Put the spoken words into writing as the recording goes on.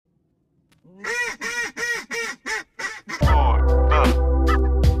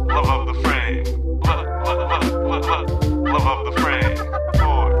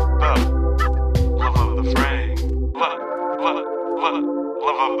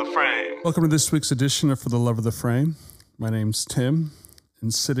Welcome to this week's edition of For the Love of the Frame. My name's Tim,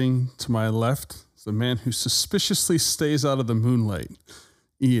 and sitting to my left is the man who suspiciously stays out of the moonlight,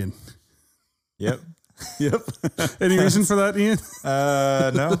 Ian. Yep. Yep. Any reason for that, Ian?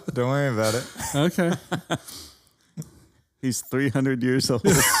 No, don't worry about it. Okay. He's 300 years old.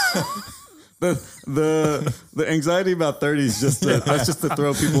 The anxiety about 30 is just that's just to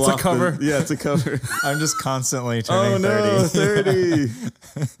throw people off. It's a cover. It's a cover. I'm just constantly turning 30.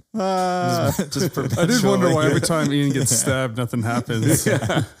 No, 30. Just I did wonder why every time Ian gets stabbed, nothing happens.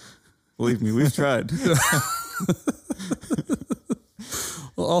 Yeah. Believe me, we've tried.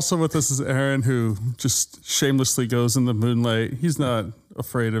 Well, also with us is Aaron, who just shamelessly goes in the moonlight. He's not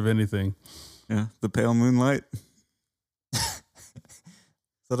afraid of anything. Yeah, the pale moonlight.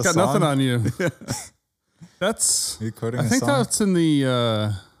 Got nothing on you. That's. Are you quoting I think a song? that's in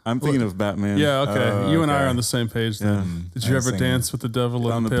the. I'm thinking of Batman. Yeah. Okay. Oh, You and I okay. are on the same page. Then. Yeah. Did you I ever sing dance with the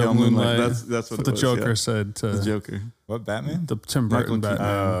devil On in the pale moonlight? That's what the it was, Joker yeah. said to The Joker. What, Batman? the Tim Burton Michael Keaton.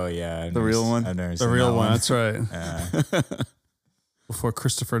 Batman. Oh, yeah. The real one? I've never The seen real that one. That's right. Yeah. Before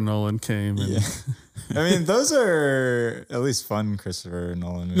Christopher Nolan came. And Yeah. I mean, those are at least fun Christopher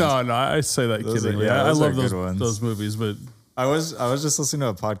Nolan movies. No, I say that Those are- kiddingly. yeah, I those love are good ones. those movies, but I was just listening to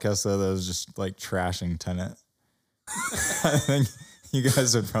a podcast, though, that was just like trashing Tenet. I think you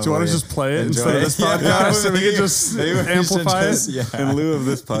guys would probably do you want to just play it enjoy instead of it. this podcast so we can just Maybe we should amplify just- it? Yeah. In lieu of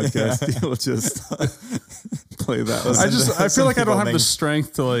this podcast, you'll just play that one. I feel like I don't have the think-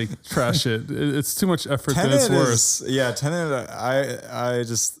 strength to like trash it. It's too much effort that Tenet it's worse. Tenet.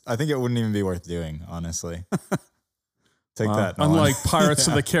 I think it wouldn't even be worth doing, honestly. Take Wow. that. Nolan. Unlike Pirates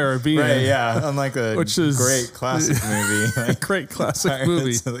of the Caribbean. Right, yeah, unlike a Which is- great classic movie. A great classic Pirates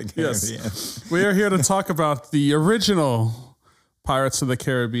movie. of the Yes. Caribbean. We are here to talk about the original Pirates of the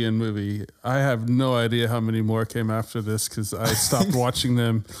Caribbean movie. I have no idea how many more came after this because I stopped watching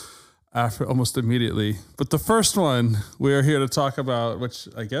them after almost immediately. But the first one we are here to talk about, which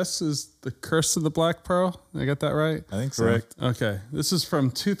I guess is The Curse of the Black Pearl. Did I get that right? I think so. Correct. Okay. This is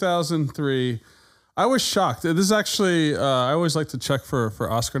from 2003. I was shocked. This is actually, I always like to check for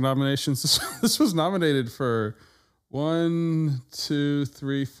Oscar nominations. This was nominated for 5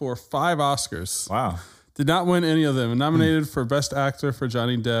 Oscars. Wow. Did not win any of them. Nominated for Best Actor for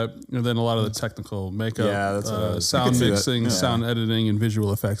Johnny Depp, and then a lot of the technical makeup, Yeah, that's what I was- sound I could see that. mixing, Yeah. sound editing, and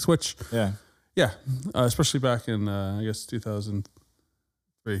visual effects, which, Yeah. yeah, especially back in, I guess,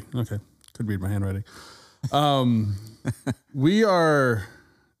 2003. Okay, could read my handwriting. We are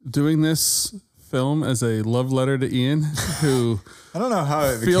doing this film as a love letter to Ian, who I don't know how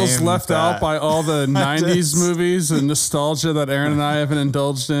it feels became left that. out by all the 90s movies and nostalgia that Aaron and I haven't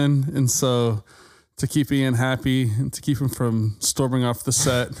indulged in. And so to keep Ian happy and to keep him from storming off the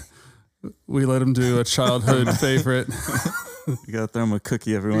set, we let him do a childhood favorite. You gotta throw him a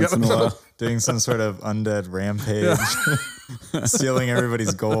cookie every once in a while. doing some sort of undead rampage, stealing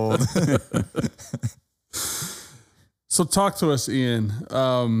everybody's gold. So talk to us, Ian.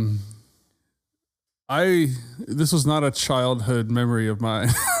 This was not a childhood memory of mine.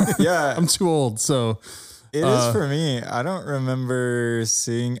 Yeah, I'm too old, so it is for me. I don't remember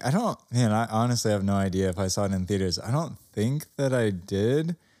seeing. I honestly have no idea if I saw it in theaters. I don't think that I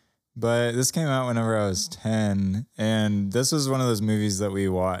did, but this came out whenever I was 10, and this was one of those movies that we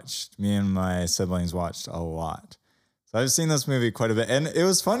watched. Me and my siblings watched a lot. So I've seen this movie quite a bit, and it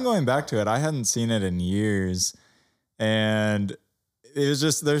was fun going back to it. I hadn't seen it in years, and it was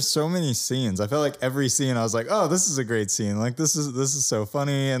just, there's so many scenes. I felt like every scene I was like, oh, this is a great scene. Like this is so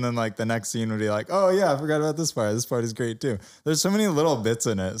funny. And then like the next scene would be like, oh yeah, I forgot about this part. This part is great too. There's so many little bits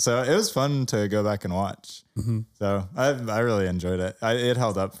in it. So it was fun to go back and watch. Mm-hmm. So I really enjoyed it. It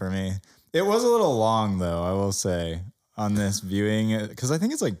held up for me. It was a little long though, I will say, on this viewing, because I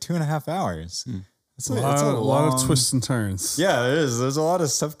think it's like 2.5 hours. It's a lot of twists and turns. Yeah, there is. There's a lot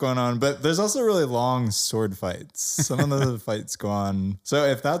of stuff going on, but there's also really long sword fights. Some of the fights go on. So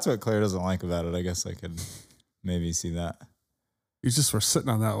if that's what Claire doesn't like about it, I guess I could maybe see that. You just were sitting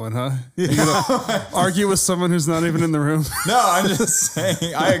on that one, huh? You're gonna argue with someone who's not even in the room. No, I'm just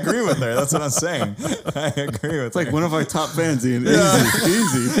saying. I agree with her. That's what I'm saying. I agree with It's like her. one of our top fans, Ian. Yeah.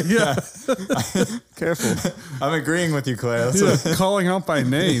 Easy. Yeah, Careful. I'm agreeing with you, Claire. That's what, yeah. Calling out by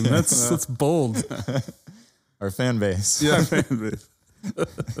name. That's bold. our fan base. Yeah.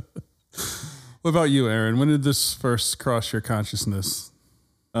 What about you, Aaron? When did this first cross your consciousness?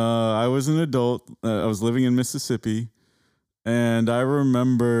 I was an adult. I was living in Mississippi. And I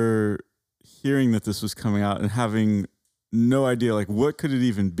remember hearing that this was coming out and having no idea, like, what could it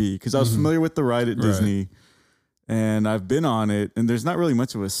even be? Because I was familiar with the ride at Disney, and I've been on it, and there's not really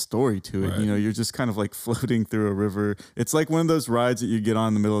much of a story to it. You know, you're just kind of like floating through a river. It's like one of those rides that you get on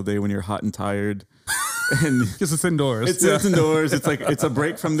in the middle of the day when you're hot and tired. And because it's indoors. It's indoors. It's like it's a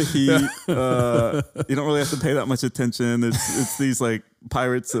break from the heat. You don't really have to pay that much attention. It's these like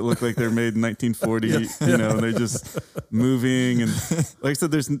pirates that look like they're made in 1940. You know, and they're just moving. And like I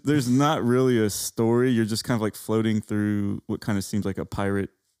said, there's not really a story. You're just kind of like floating through what kind of seems like a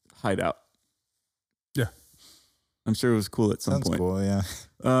pirate hideout. Yeah, I'm sure it was cool at some Sounds point. cool, yeah.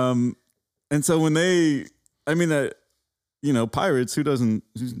 And so when they, I mean, you know, pirates. Who doesn't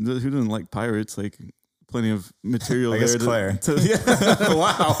like pirates? Like. Plenty of material I there. guess Claire. Yeah.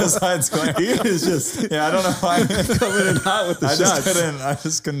 Wow. Besides Claire. He is just Yeah, I don't know why. coming in hot with the shots. I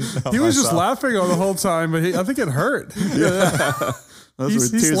just couldn't help he was just myself. laughing all the whole time, but I think it hurt. Those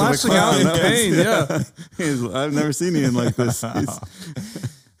He's were tears of a lashing out clown. in pain. Yeah, I've never seen Ian like this.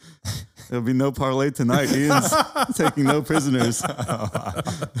 There'll be no parlay tonight. Ian's taking no prisoners.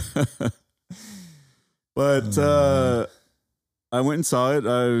 But I went and saw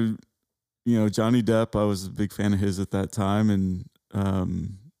it. You know, Johnny Depp, I was a big fan of his at that time, and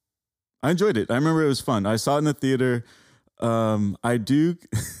I enjoyed it. I remember it was fun. I saw it in the theater. I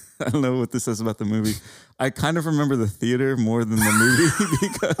don't know what this says about the movie. I kind of remember the theater more than the movie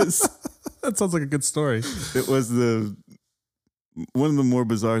because that sounds like a good story. it was one of the more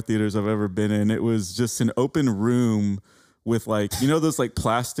bizarre theaters I've ever been in. It was just an open room with like, you know, those like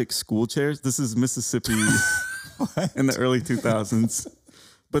plastic school chairs. This is Mississippi in the early 2000s.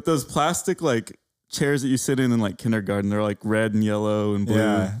 But those plastic like chairs that you sit in like kindergarten, they're like red and yellow and blue.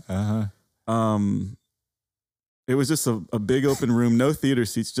 Yeah. It was just a big open room, no theater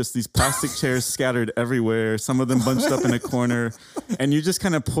seats, just these plastic chairs scattered everywhere. Some of them bunched up in a corner, and you just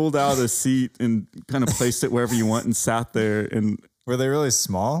kind of pulled out a seat and kind of placed it wherever you want and sat there. And Were they really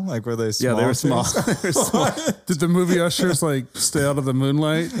small? Like, were they small? yeah, they were small. things? They were small. Did the movie ushers like stay out of the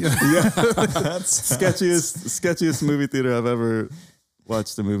moonlight? That's Sketchiest movie theater I've ever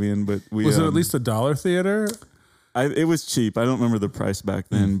watched a movie in. But Was it at least $1 theater? It was cheap. I don't remember the price back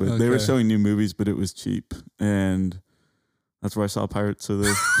then, but they were Okay. showing new movies, but it was cheap. And that's where I saw Pirates of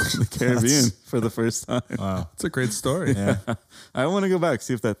the Caribbean for the first time. wow. It's a great story. Yeah. I want to go back,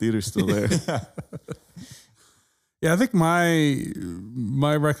 see if that theater's still there. Yeah, I think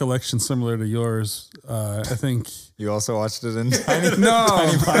my recollection similar to yours. I think You also watched it in tiny no,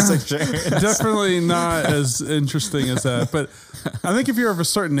 plastic chairs. definitely not as interesting as that. But I think if you're of a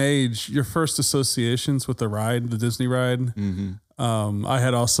certain age, your first associations with the ride, the Disney ride. I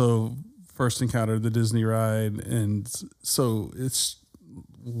had also first encountered the Disney ride, and so it's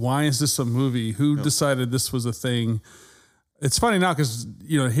why is this a movie? Who decided this was a thing? It's funny now because,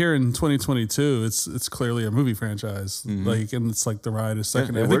 you know, here in 2022, it's clearly a movie franchise. Like, and it's like the ride is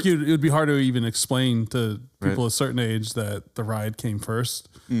second. it I think worked. it would be hard to even explain to people a certain age that the ride came first.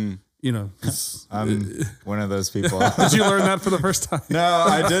 You know, 'cause- I'm one of those people. did you learn that for the first time? No,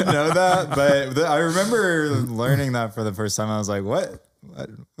 I did know that, but I remember learning that for the first time. I was like, "What?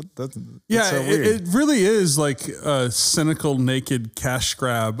 That's Yeah, so weird." it really is like a cynical, naked cash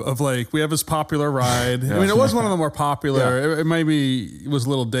grab of like, we have this popular ride. I mean, it was one of the more popular. It maybe was a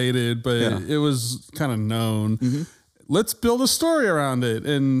little dated, but it was kind of known. Let's build a story around it.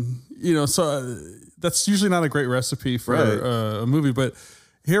 And, you know, so that's usually not a great recipe for a movie, but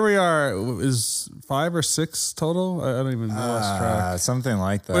here we are. Is 5 or 6 total? I don't even know. Lost track. Something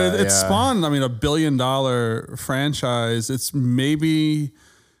like that. But it yeah. spawned, I mean, $1 billion franchise. It's maybe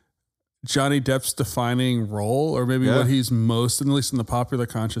Johnny Depp's defining role, or maybe what he's most, at least in the popular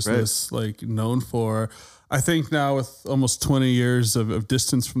consciousness, like known for. I think now with almost 20 years of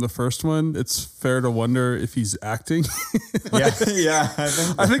distance from the first one, it's fair to wonder if he's acting. Yeah.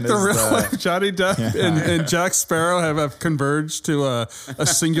 I think the real life Johnny Depp and Jack Sparrow have converged to a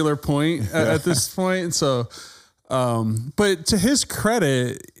singular point at this point. So, but to his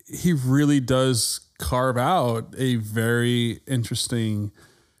credit, he really does carve out a very interesting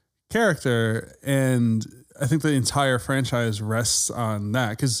character, and I think the entire franchise rests on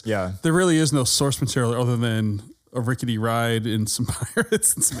that because there really is no source material other than a rickety ride and some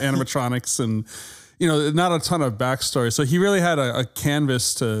pirates and some animatronics and, you know, not a ton of backstory. So he really had a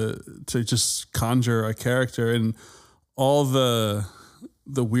canvas to just conjure a character, and all the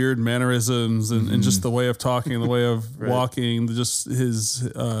weird mannerisms and just the way of talking and the way of walking, just his,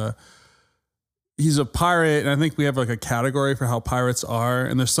 he's a pirate, and I think we have like a category for how pirates are.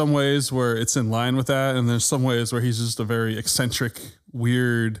 And there's some ways where it's in line with that, and there's some ways where he's just a very eccentric,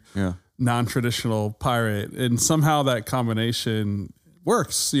 weird, non-traditional pirate. And somehow that combination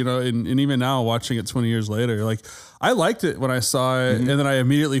works, you know, and even now watching it 20 years later, like I liked it when I saw it and then I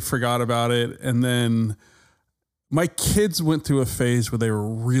immediately forgot about it. And then my kids went through a phase where they were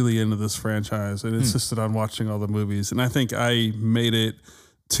really into this franchise and insisted on watching all the movies. And I think I made it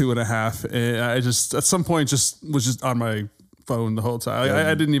 2.5. And I just, at some point, was just on my phone the whole time.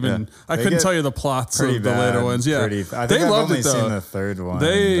 I didn't even, I couldn't tell you the plots of the later ones. Yeah. I think they I've loved only it though. seen the third one.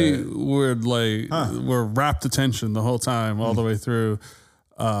 They were rapt attention the whole time, all the way through.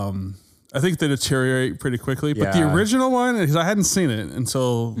 I think they deteriorate pretty quickly, but the original one, because I hadn't seen it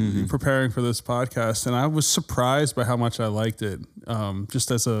until preparing for this podcast, and I was surprised by how much I liked it.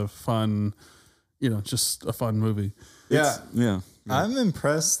 Just as a fun, just a fun movie. Yeah. I'm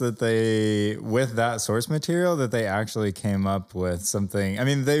impressed that with that source material, that they actually came up with something. I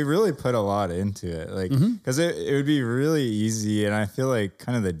mean, they really put a lot into it, like, because it would be really easy. And I feel like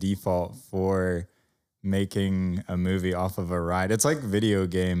kind of the default for making a movie off of a ride. It's like video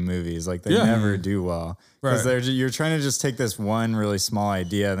game movies. Like they never do well because you're trying to just take this one really small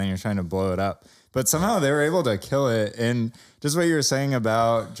idea and then you're trying to blow it up. But somehow they were able to kill it. And just what you were saying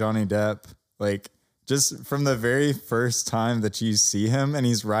about Johnny Depp, like, just from the very first time that you see him and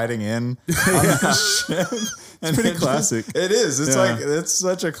he's riding in on the ship. It's pretty classic. It is. It's like, it's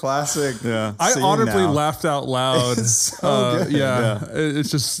such a classic. Yeah. I audibly laughed out loud. It's so good. It's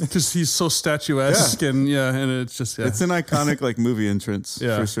just because he's so statuesque and it's just, It's an iconic like movie entrance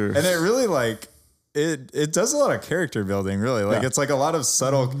for sure. And it really like, it does a lot of character building, really. Like it's like a lot of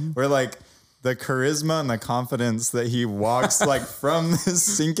subtle, where like, the charisma and the confidence that he walks like from this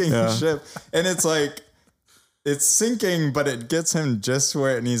sinking ship. And it's like, it's sinking, but it gets him just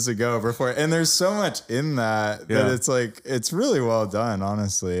where it needs to go before. And there's so much in that it's like, it's really well done,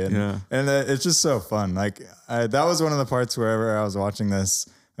 honestly. And it's just so fun. Like that was one of the parts wherever I was watching this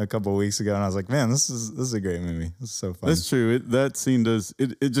a couple of weeks ago and I was like, man, this is a great movie. This is so fun. That's true. That scene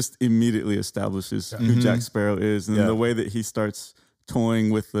it just immediately establishes who Jack Sparrow is and the way that he starts toying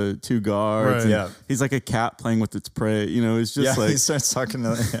with the two guards. He's like a cat playing with its prey. It's just like he starts talking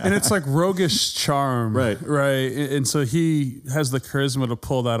to and it's like roguish charm. Right. And so he has the charisma to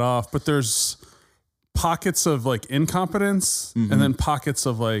pull that off, but there's pockets of like incompetence and then pockets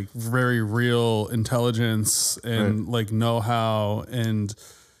of like very real intelligence and like know-how. And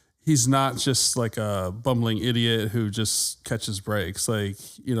he's not just like a bumbling idiot who just catches breaks. Like,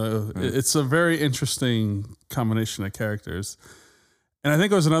 it's a very interesting combination of characters. And I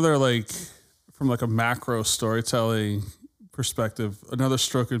think it was another, like, from like a macro storytelling perspective, another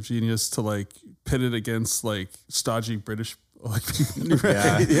stroke of genius to like pit it against like stodgy British, like,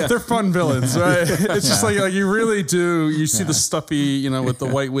 they're fun villains, right? It's just like you really do. You see the stuffy, with the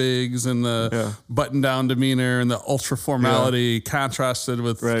white wigs and the button down demeanor and the ultra formality contrasted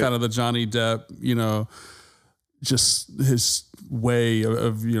with kind of the Johnny Depp, just his way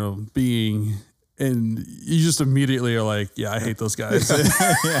of being. And you just immediately are like, I hate those guys.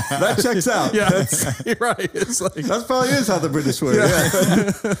 That checks out. You're right. It's like that probably is how the British were.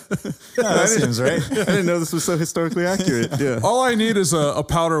 That seems right. I didn't know this was so historically accurate. Yeah. All I need is a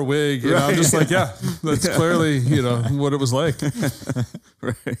powder wig. And I'm just like, that's clearly, what it was like.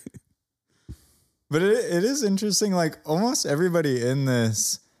 Right. But it is interesting. Like almost everybody in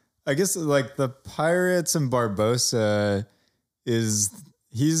this, I guess like the pirates and Barbossa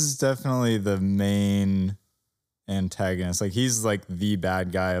he's definitely the main antagonist. Like he's like the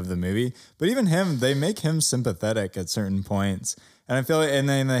bad guy of the movie, but even him, they make him sympathetic at certain points. And I feel like, and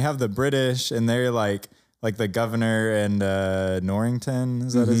then they have the British and they're like the governor and Norrington,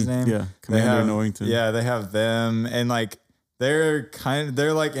 is that his name? Yeah. Commander Norrington. Yeah. They have them and like, they're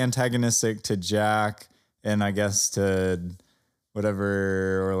like antagonistic to Jack and I guess to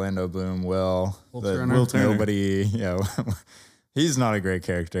whatever Orlando Bloom will. Will Turner. Nobody, he's not a great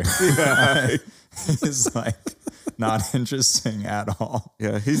character. He's like not interesting at all.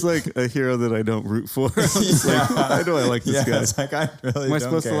 Yeah, he's like a hero that I don't root for. Like, why do I like this guy? It's like I really Am I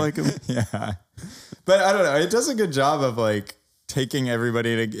supposed to like him? Yeah. But I don't know. It does a good job of like taking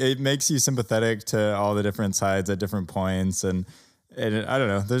everybody it makes you sympathetic to all the different sides at different points. And I don't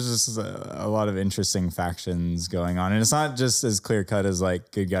know, there's just a lot of interesting factions going on. And it's not just as clear cut as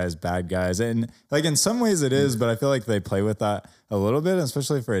like good guys, bad guys. And like in some ways it is, but I feel like they play with that a little bit,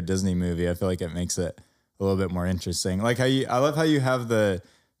 especially for a Disney movie. I feel like it makes it a little bit more interesting. Like I love how you have the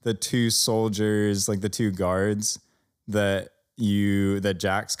two soldiers, like the two guards that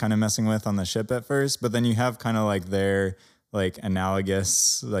Jack's kind of messing with on the ship at first, but then you have kind of like their like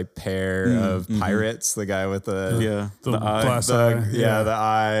analogous like pair of pirates, the guy with the eye, glass eye. The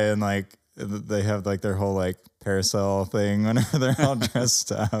eye, and like they have like their whole like parasail thing whenever they're all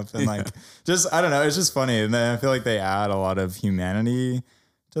dressed up and like just I don't know, it's just funny. And then I feel like they add a lot of humanity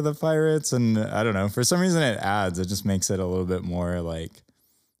to the pirates, and I don't know, for some reason it just makes it a little bit more like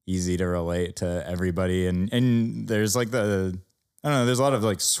easy to relate to everybody. And there's like there's a lot of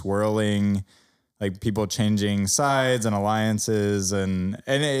like swirling, like people changing sides and alliances, and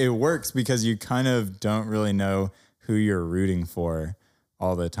it works because you kind of don't really know who you're rooting for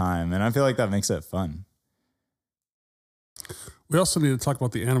all the time. And I feel like that makes it fun. We also need to talk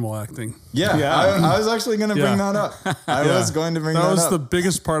about the animal acting. Yeah. I was actually going to bring that up. I was going to bring that up. That was the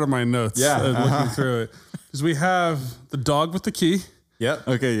biggest part of my notes. Yeah. Looking through it. Because we have the dog with the key. Yep.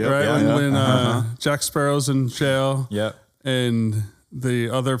 Okay. Yep. Right. When Jack Sparrow's in jail. Yep. And the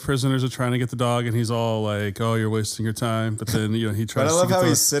other prisoners are trying to get the dog, and he's all like, "Oh, you're wasting your time." But then he tries. But I love how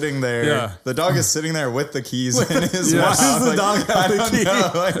he's sitting there. Yeah. The dog is sitting there with the keys in his mouth. Why does the dog have the key?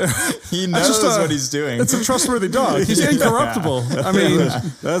 Like, he knows what he's doing. It's a trustworthy dog. He's incorruptible. I mean,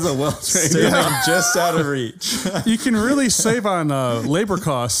 that's a well-trained standing just out of reach. You can really save on labor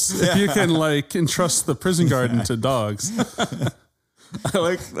costs if you can like entrust the prison garden to dogs. I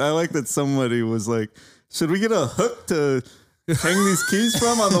like that somebody was like, "Should we get a hook to hang these keys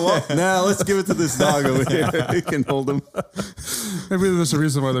from on the wall?" Nah, let's give it to this dog over here. He can hold them. Maybe there's a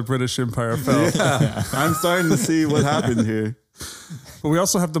reason why the British Empire fell. Yeah, I'm starting to see what happened here. But we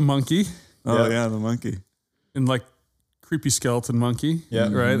also have the monkey. Oh yeah, the monkey. And like creepy skeleton monkey.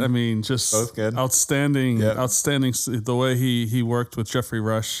 Yeah. Right. I mean, just both good. Outstanding. Outstanding. The way he worked with Jeffrey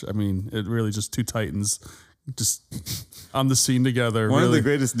Rush. I mean, it really just two titans just on the scene together. One really. of the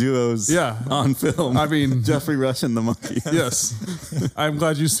greatest duos on film. I mean, Jeffrey Rush and the monkey. Yes. I'm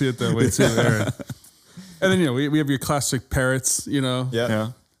glad you see it that way too, Aaron. And then, we have your classic parrots, Yeah.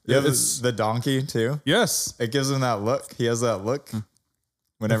 You have the donkey too. Yes. It gives him that look. He has that look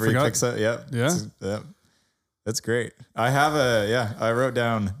whenever he picks it. Yep. Yeah. That's great. I wrote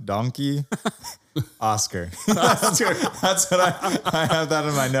down donkey Oscar. That's what I have that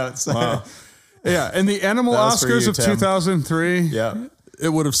in my notes. Wow. Yeah, and the animal Oscars of 2003, it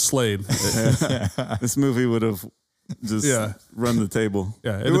would have slayed. This movie would have just run the table.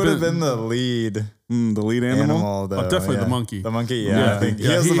 Yeah, it would have been the lead. The lead animal though, definitely the monkey. The monkey, I think he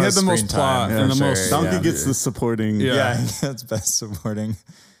had the most plot and the most. Donkey gets the supporting. Yeah, he gets best supporting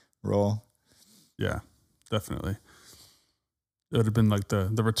role. Yeah, definitely. It would have been like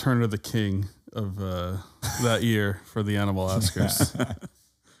the Return of the King of that year for the animal Oscars.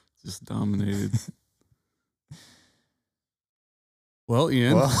 Just dominated. Well,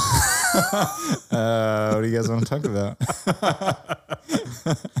 Ian. What do you guys want to talk about?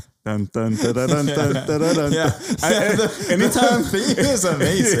 Dun, dun, dun, dun, dun, dun, dun, dun. Anytime theme is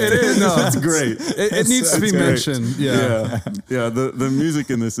amazing. It is. No, it's great. It needs to be mentioned. Yeah. The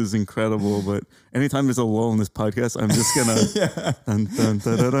music in this is incredible. But anytime there's a lull in this podcast, I'm just gonna dun, dun,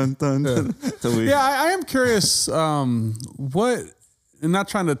 dun, dun, dun, dun, till we. Yeah, I am curious. What? And not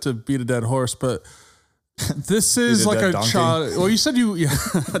trying to beat a dead horse, but this is like a child. Well, you said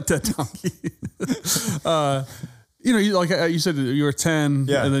a dead donkey. You said you were 10,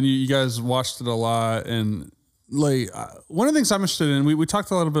 and then you guys watched it a lot. And like one of the things I'm interested in, we talked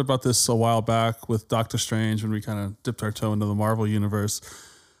a little bit about this a while back with Doctor Strange when we kind of dipped our toe into the Marvel universe.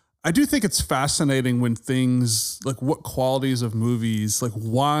 I do think it's fascinating when things like what qualities of movies, like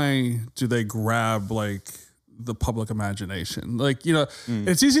why do they grab like the public imagination? Like,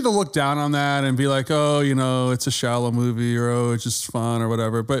 it's easy to look down on that and be like, oh, it's a shallow movie or, oh, it's just fun or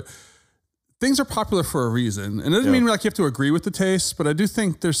whatever. But things are popular for a reason. And it doesn't mean like you have to agree with the taste, but I do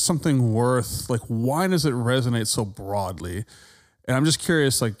think there's something worth, like, why does it resonate so broadly? And I'm just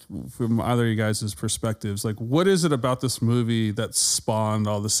curious, like, from either of you guys' perspectives, like, what is it about this movie that spawned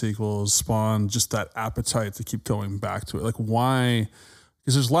all the sequels, spawned just that appetite to keep going back to it? Like, why?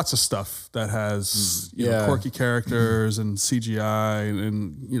 Because there's lots of stuff that has quirky characters and CGI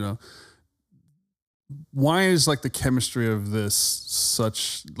and why is like the chemistry of this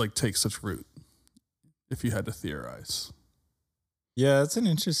takes such root? If you had to theorize. Yeah, that's an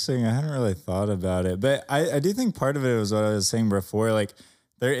interesting. I hadn't really thought about it, but I do think part of it was what I was saying before. Like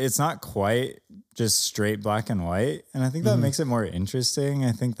it's not quite just straight black and white, and I think that makes it more interesting.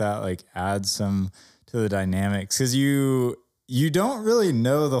 I think that like adds some to the dynamics because you don't really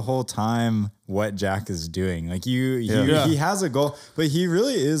know the whole time what Jack is doing. Like he has a goal, but he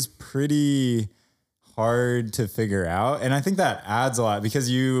really is pretty hard to figure out. And I think that adds a lot because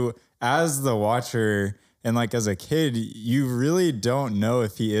you, as the watcher and like as a kid, you really don't know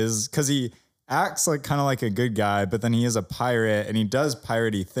if he is, because he acts like kind of like a good guy, but then he is a pirate and he does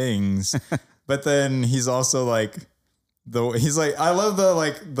piratey things. But then he's also like he's like, I love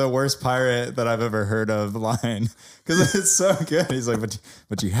the worst pirate that I've ever heard of line, because it's so good. He's like,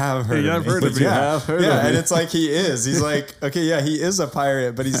 but you have heard of me. You have heard of me. And it's like he's like, okay, yeah, he is a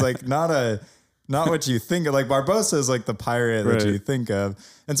pirate, but he's like not what you think of. Like Barbossa is like the pirate that you think of.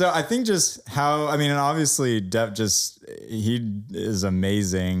 And so I think just how, I mean, and obviously Depp he is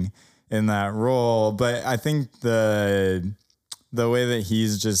amazing in that role, but I think the way that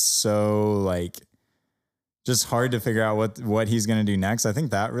he's just so like, just hard to figure out what he's going to do next. I think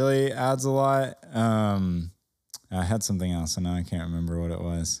that really adds a lot. I had something else, and now I can't remember what it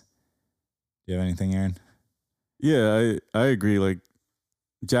was. Do you have anything, Aaron? Yeah, I agree. Like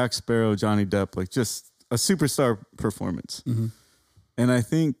Jack Sparrow, Johnny Depp, like just a superstar performance. Mm-hmm. And I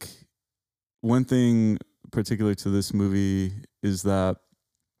think one thing particular to this movie is that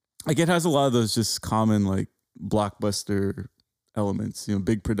like it has a lot of those just common like blockbuster elements, you know,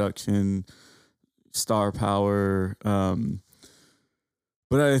 big production, star power.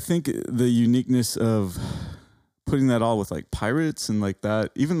 But I think the uniqueness of putting that all with like pirates and like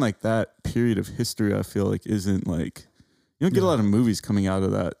that, even like that period of history, I feel like isn't like, you don't get a lot of movies coming out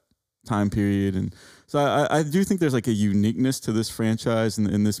of that time period. And so I do think there's like a uniqueness to this franchise and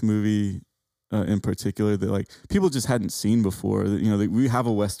in this movie in particular that like people just hadn't seen before. That, you know, we have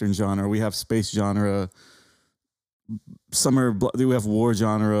a Western genre, we have space genre, we have war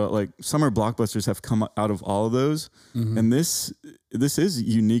genre, like summer blockbusters have come out of all of those. Mm-hmm. And this is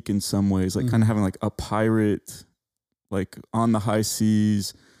unique in some ways, like kind of having like a pirate, like on the high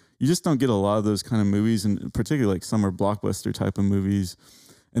seas. You just don't get a lot of those kind of movies, and particularly like summer blockbuster type of movies.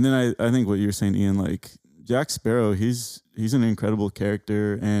 And then I think what you're saying, Ian, like Jack Sparrow, he's an incredible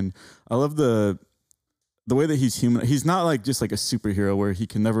character. And I love the way that he's human. He's not like just like a superhero where he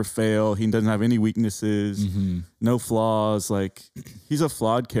can never fail. He doesn't have any weaknesses, no flaws. Like he's a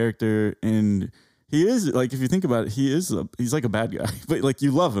flawed character, and he is like, if you think about it, he's like a bad guy, but like you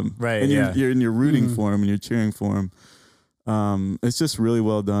love him, right? And yeah. you're rooting for him and you're cheering for him. It's just really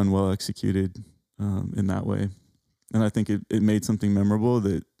well done, well executed in that way, and I think it made something memorable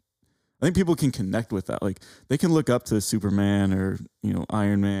that I think people can connect with. That like they can look up to Superman or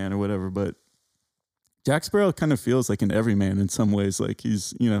Iron Man or whatever, but Jack Sparrow kind of feels like an everyman in some ways. Like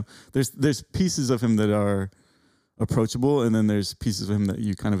he's, there's pieces of him that are approachable, and then there's pieces of him that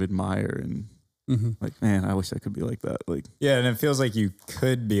you kind of admire and like, man, I wish I could be like that. Like, yeah, and it feels like you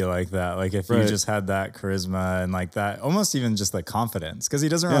could be like that. Like if you just had that charisma and like that, almost even just like confidence, because he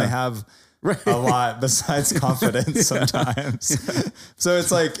doesn't really have a lot besides confidence sometimes. So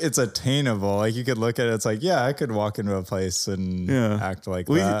it's like, it's attainable. Like you could look at it, it's like, yeah, I could walk into a place and act like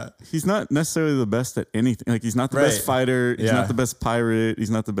that. He's not necessarily the best at anything. Like he's not the best fighter. He's not the best pirate.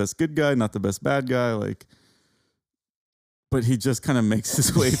 He's not the best good guy, not the best bad guy. Like, but he just kind of makes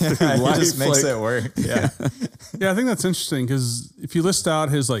his way through life. He just makes it work. Yeah. Yeah, I think that's interesting, because if you list out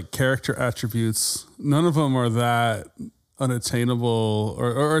his like character attributes, none of them are that unattainable,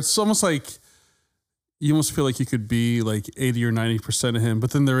 or it's almost like you almost feel like you could be like 80 or 90% of him,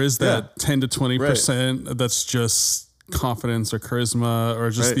 but then there is that 10 to 20% that's just confidence or charisma or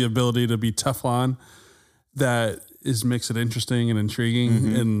just the ability to be Teflon that makes it interesting and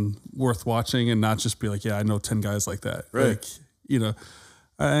intriguing and worth watching, and not just be like, yeah, I know 10 guys like that. Right. Like,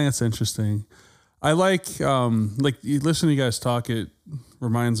 I think it's interesting. I like listening to you guys talk, it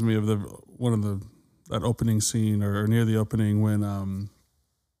reminds me of that opening scene or near the opening when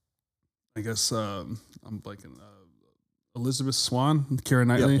I guess I'm blanking. Elizabeth Swann, Keira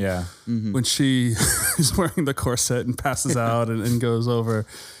Knightley. Yeah. When she is wearing the corset and passes out and goes over,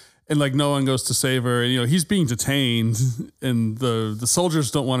 and like no one goes to save her, and he's being detained, and the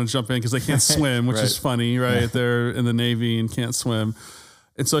soldiers don't want to jump in because they can't swim, which is funny, right? They're in the Navy and can't swim.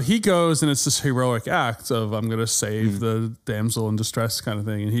 And so he goes, and it's this heroic act of, I'm going to save the damsel in distress kind of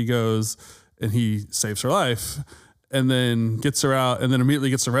thing. And he goes and he saves her life, and then gets her out, and then immediately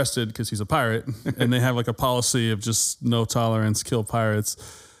gets arrested because he's a pirate. And they have like a policy of just no tolerance, kill pirates.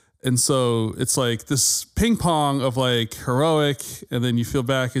 And so it's like this ping pong of like heroic, and then you feel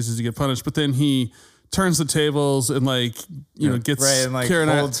bad as you get punished. But then he turns the tables and like, gets and like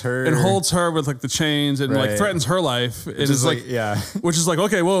holds her with like the chains and like threatens her life. It is like, which is like,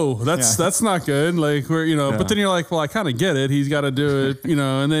 okay, whoa, that's not good. Like but then you're like, well, I kind of get it. He's got to do it,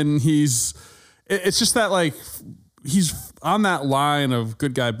 and then it's just that like, he's on that line of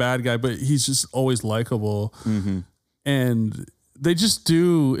good guy, bad guy, but he's just always likable. And they just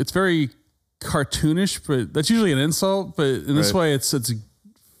it's very cartoonish, but that's usually an insult. But in this way, it's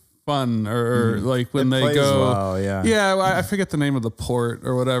fun, or like when It they plays go, well, yeah. yeah, I forget the name of the port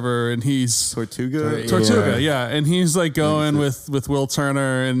or whatever, and he's Tortuga. yeah, and he's like going with Will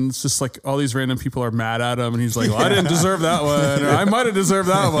Turner, and it's just like all these random people are mad at him, and he's like, well, I didn't deserve that one, or I might have deserved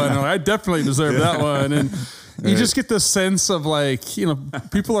that one, or I definitely deserved that one, and you just get this sense of like, you know,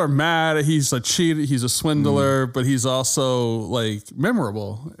 people are mad. He's a cheat. He's a swindler, but he's also like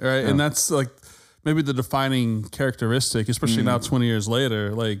memorable, right? And that's like maybe the defining characteristic, especially now 20 years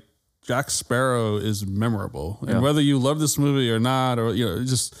later. Like Jack Sparrow is memorable, and whether you love this movie or not, or you know,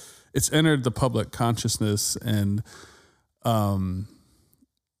 it's entered the public consciousness, and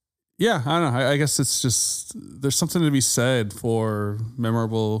yeah, I don't know. I guess it's just there's something to be said for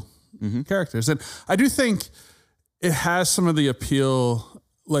memorable characters, and I do think it has some of the appeal.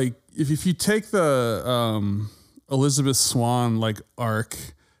 Like if you take the Elizabeth Swann like arc,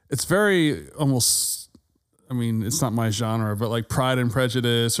 it's very almost. I mean, it's not my genre, but like Pride and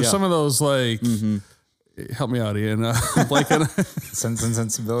Prejudice or some of those like. Help me out, Ian. Sense and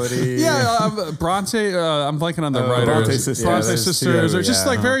Sensibility. Yeah, Bronte. I'm blanking on the writer. Bronte Sisters. Bronte Sisters, or just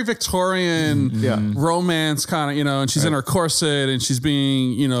like very Victorian Yeah. romance kind of, you know. And she's in her corset, and she's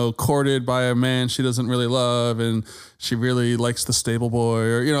being, you know, courted by a man she doesn't really love, and she really likes the stable boy,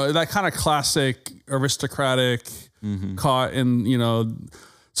 or you know, that kind of classic aristocratic caught in, you know.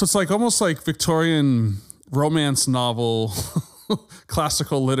 So it's like almost like Victorian romance novel,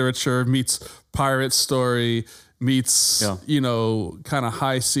 classical literature meets pirate story meets, you know, kind of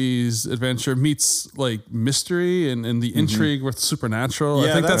high seas adventure meets like mystery and the intrigue with supernatural.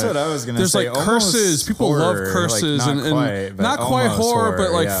 Yeah, I think that's what I was going to say. There's like curses. People love curses, like and not quite horror,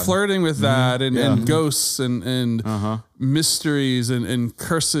 but like flirting with that and ghosts and mysteries and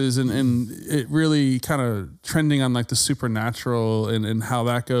curses and it really kind of trending on like the supernatural and how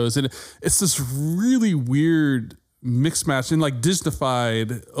that goes. And it's this really weird mixed match and like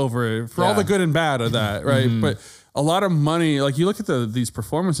Disneyfied over it for all the good and bad of that, right? But a lot of money, like you look at these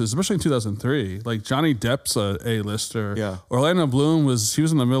performances, especially in 2003, like Johnny Depp's a A-lister. Yeah. Orlando Bloom he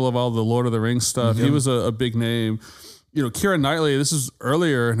was in the middle of all the Lord of the Rings stuff. He was a big name. You know, Keira Knightley, this is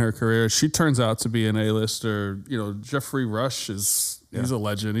earlier in her career. She turns out to be an A-lister. You know, Jeffrey Rush he's a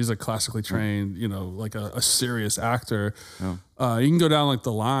legend. He's a classically trained, you know, like a serious actor. You can go down like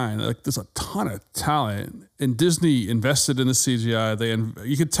the line. Like there's a ton of talent, and Disney invested in the CGI.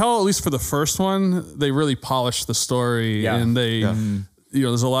 You could tell, at least for the first one, they really polished the story, and they, you know,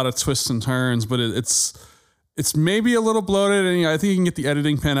 there's a lot of twists and turns, but it's maybe a little bloated, and I think you can get the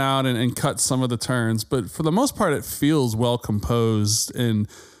editing pen out and cut some of the turns, but for the most part, it feels well composed, and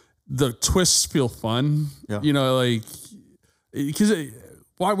the twists feel fun. You know, like because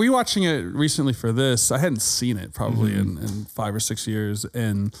while we watching it recently for this, I hadn't seen it probably in 5 or 6 years,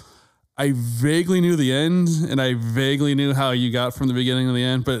 and I vaguely knew the end, and I vaguely knew how you got from the beginning to the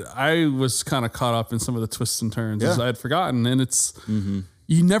end, but I was kind of caught up in some of the twists and turns as I had forgotten, and it's.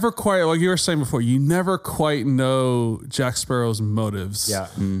 You never quite, like you were saying before, you never quite know Jack Sparrow's motives. Yeah.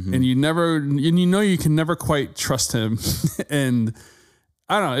 And you know you can never quite trust him. And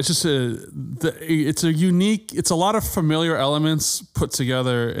I don't know, it's just it's a lot of familiar elements put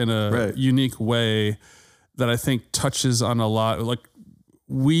together in a unique way that I think touches on a lot. Like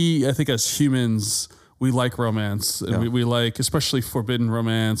I think as humans, we like romance, and we like, especially forbidden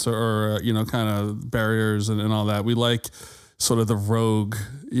romance or you know, kind of barriers and all that. We like sort of the rogue,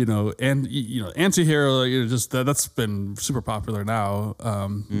 you know, and you know, anti-hero, you know, just that's been super popular now.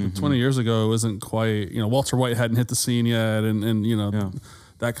 20 years ago, it wasn't quite, you know, Walter White hadn't hit the scene yet, and you know,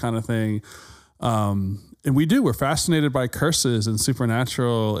 that kind of thing. And we're fascinated by curses and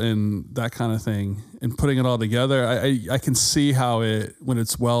supernatural and that kind of thing, and putting it all together. I can see how when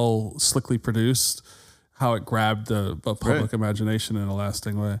it's well, slickly produced, how it grabbed the public imagination in a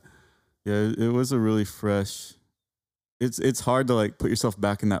lasting way. Yeah, it was a really fresh. It's hard to like put yourself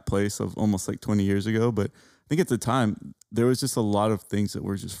back in that place of almost like 20 years ago, but I think at the time there was just a lot of things that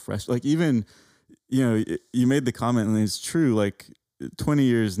were just fresh. Like even, you know, you made the comment, and it's true. Like 20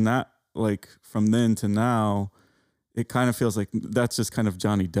 years, not like from then to now, it kind of feels like that's just kind of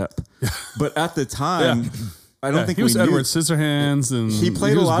Johnny Depp. But at the time, I don't think he was Edward Scissorhands, and he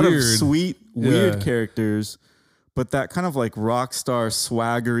played a lot weird. of sweet, weird characters. But that kind of like rock star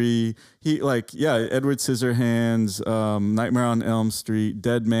swaggery, Edward Scissorhands, Nightmare on Elm Street,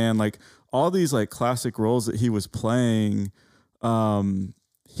 Dead Man, like all these like classic roles that he was playing.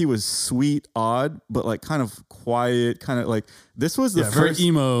 He was sweet, odd, but like kind of quiet, kind of like this was the first very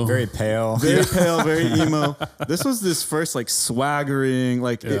emo, very pale, very emo. This was this first like swaggering,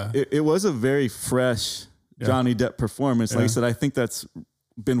 like it was a very fresh Johnny Depp performance. Like I said, I think that's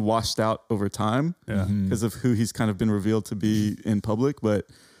been washed out over time because of who he's kind of been revealed to be in public, but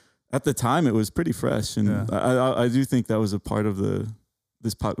at the time it was pretty fresh, and I do think that was a part of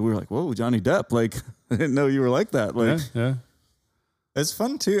this pop. We were like, whoa, Johnny Depp! Like, I didn't know you were like that. Like, yeah. It's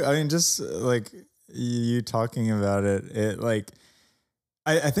fun too. I mean, just like you talking about it, it like.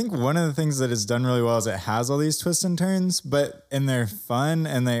 I think one of the things that it's done really well is it has all these twists and turns, and they're fun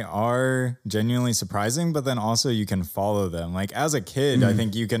and they are genuinely surprising, but then also you can follow them. Like as a kid, I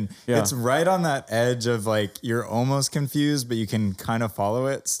think you can, it's right on that edge of like, you're almost confused, but you can kind of follow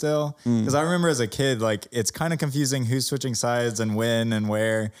it still. Cause I remember as a kid, like it's kind of confusing who's switching sides and when and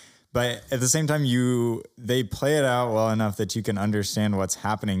where, but at the same time, they play it out well enough that you can understand what's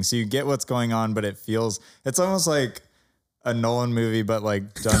happening. So you get what's going on, but it's almost like a Nolan movie, but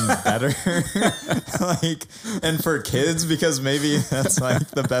like done better, like, and for kids, because maybe that's like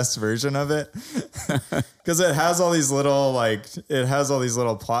the best version of it. Cause it has all these little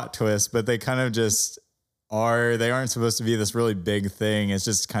plot twists, but they kind of just they aren't supposed to be this really big thing. It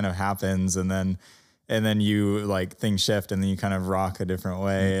just kind of happens. And then you like things shift and then you kind of rock a different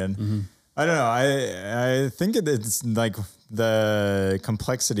way. And I don't know. I think it's like the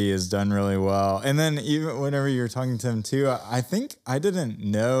complexity is done really well. And then even whenever you're talking to him too, I think I didn't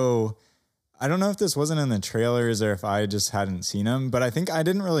know. I don't know if this wasn't in the trailers or if I just hadn't seen them, but I think I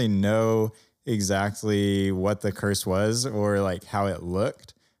didn't really know exactly what the curse was or like how it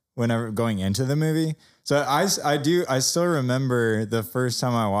looked whenever going into the movie. So I still remember the first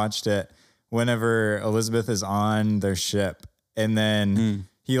time I watched it, whenever Elizabeth is on their ship and then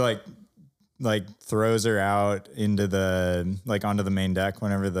he like throws her out into onto the main deck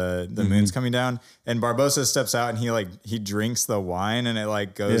whenever the moon's coming down, and Barbossa steps out and he drinks the wine and it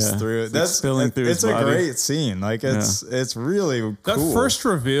like goes through. That's spilling through his body. It's a great scene. Like it's really cool. That first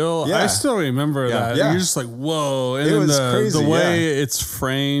reveal, I still remember that. Yeah. You're just like, whoa. And it was crazy. The way it's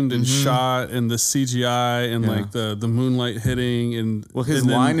framed and shot and the CGI and like the moonlight hitting and his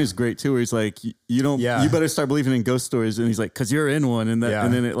line is great too, where he's like, you better start believing in ghost stories. And he's like, cause you're in one. And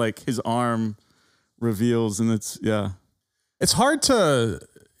and then it like his arm reveals, and it's hard to,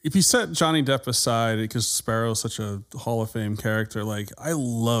 if you set Johnny Depp aside because Sparrow's such a Hall of Fame character. Like I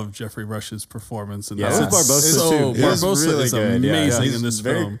love Jeffrey Rush's performance in that. Barbossa too. Barbossa really is good. Amazing in this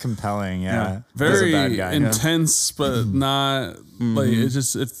very film. Compelling, very intense, but not like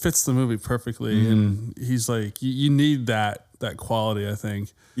it fits the movie perfectly. And he's like you need that quality, I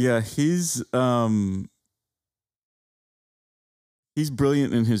think. Yeah, he's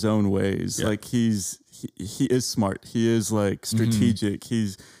brilliant in his own ways. Yeah. Like he is smart. He is like strategic.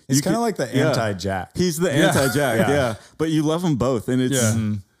 He's kind of like the anti-Jack. He's the anti-Jack. Yeah. But you love them both. And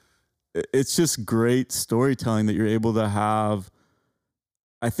it's just great storytelling that you're able to have,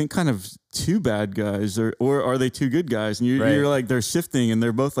 I think, kind of two bad guys or are they two good guys? And you're like, they're shifting and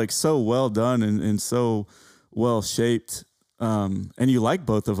they're both like so well done and so well shaped. And you like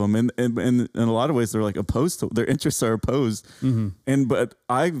both of them, and in a lot of ways they're like opposed their interests are opposed, but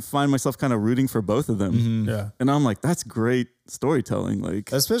I find myself kind of rooting for both of them, and I'm like, that's great storytelling,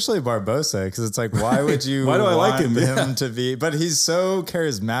 like especially Barbossa, because it's like, why would you? Why do I like him? Him to be, but he's so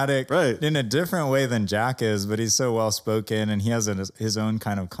charismatic, in a different way than Jack is, but he's so well spoken, and he has his own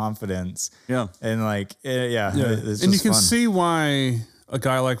kind of confidence, and like, it's and you can fun. see why a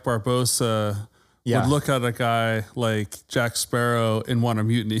guy like Barbossa would look at a guy like Jack Sparrow and want a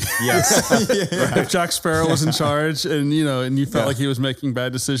mutiny. Yes. If Jack Sparrow was in charge and you felt like he was making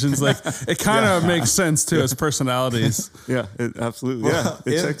bad decisions, like it kind of makes sense too as personalities. Yeah, it absolutely. Well,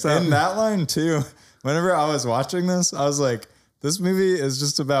 it checks out. In that line too, whenever I was watching this, I was like, this movie is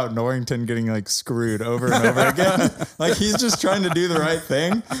just about Norrington getting like screwed over and over again. Like he's just trying to do the right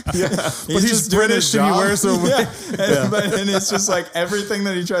thing. But he's British and he wears a wig. And it's just like everything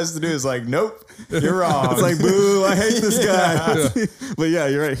that he tries to do is like, nope, you're wrong. It's like, boo, I hate this guy. But yeah,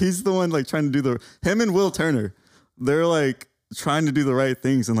 you're right. He's the one like trying to do him and Will Turner. They're like trying to do the right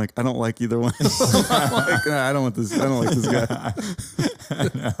things and like, I don't like either one. I'm like, nah, I don't like this guy. I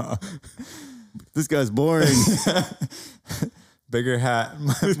know. This guy's boring. Bigger hat,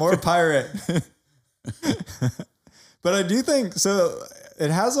 more pirate. But I do think, so it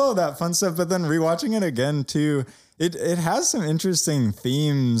has all that fun stuff, but then rewatching it again too, it has some interesting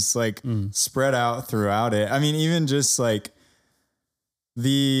themes like spread out throughout it. I mean, even just like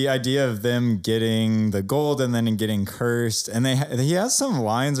the idea of them getting the gold and then getting cursed. And he has some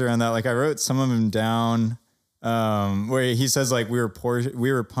lines around that. Like I wrote some of them down. Where he says like we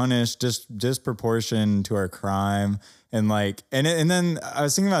were punished disproportioned to our crime, and like and then I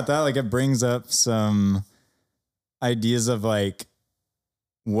was thinking about that, like it brings up some ideas of like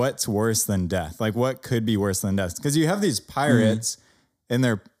what's worse than death, like what could be worse than death, because you have these pirates and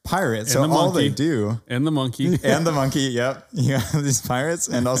they're pirates. And So the all monkey. they do, And the monkey. and the monkey. Yep, you have these pirates,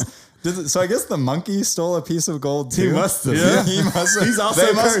 and also. So I guess the monkey stole a piece of gold too. He must have. Yeah. He must have. He's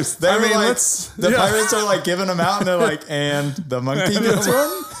also cursed. They I were mean, like, let's- the yeah. pirates are like giving him out, and they're like, and the monkey gets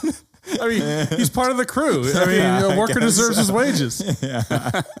one. I mean, he's part of the crew. I mean, Yeah, a I worker guess deserves so. his wages.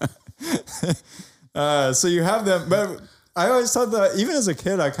 So you have them, but I always thought that even as a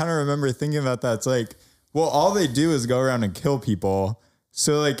kid, I kind of remember thinking about that. It's like, well, all they do is go around and kill people.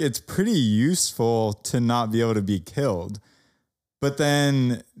 So like, it's pretty useful to not be able to be killed. But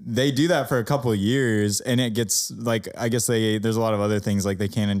then they do that for a couple of years and it gets like, I guess there's a lot of other things like they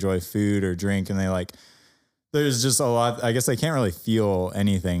can't enjoy food or drink and they like, there's just a lot, I guess they can't really feel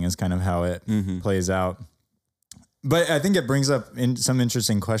anything is kind of how it plays out. But I think it brings up some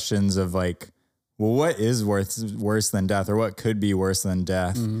interesting questions of like, well, what is worse than death or what could be worse than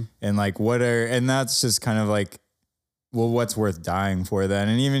death? And like, and that's just kind of like, well, what's worth dying for then?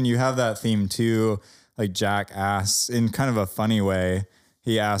 And even you have that theme too, like Jack asks in kind of a funny way,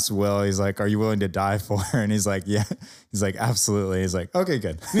 he asks Will, he's like, are you willing to die for her? And he's like, yeah. He's like, absolutely. He's like, okay,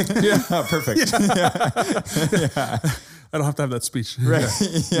 good. Yeah. Oh, perfect. Yeah. I don't have to have that speech. Right.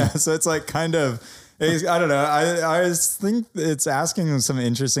 Yeah. So it's like kind of, I don't know. I just think it's asking some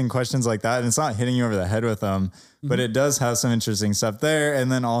interesting questions like that. And it's not hitting you over the head with them, but it does have some interesting stuff there.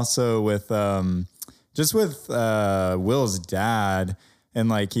 And then also with, just with Will's dad, and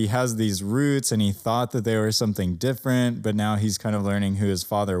like he has these roots and he thought that they were something different, but now he's kind of learning who his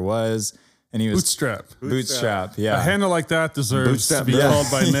father was. And he was Bootstrap. Yeah. A handle like that deserves Bootstrap to be Bill. called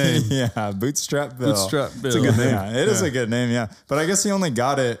by name. Yeah. Bootstrap Bill. Bootstrap Bill. It's a good name. Yeah, it is a good name. Yeah. But I guess he only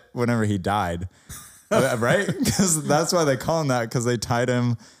got it whenever he died. Right? Because that's why they call him that, because they tied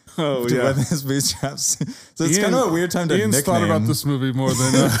him with his bootstraps. So it's kind of a weird time to Ian's nickname. thought about this movie more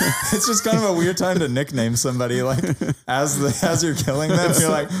than It's just kind of a weird time to nickname somebody. Like as you're killing them, you're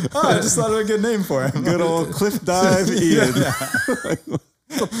like, oh, I just thought of a good name for him. Good old Cliff Dive Ian.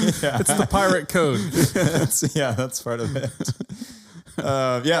 it's the pirate code. That's part of it.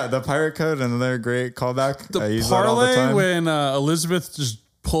 The pirate code, another great callback. I The use that all the parlay time. when Elizabeth just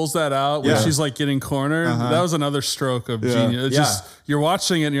pulls that out when Yeah. she's like getting cornered. That was another stroke of genius. It's just you're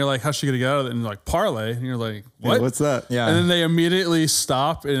watching it and you're like, how's she gonna get out of it? And you're like, parlay, and you're like, what? What's that? Yeah. And then they immediately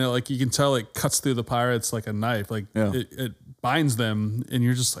stop, and like you can tell it cuts through the pirates like a knife. Like it binds them, and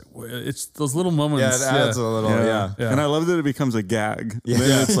you're just like, it's those little moments. Yeah, it adds a little. Yeah. Yeah. And I love that it becomes a gag. Yeah.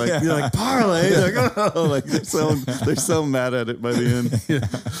 Then it's like Yeah. you're like parlay. Like, oh, like they're so mad at it by the end.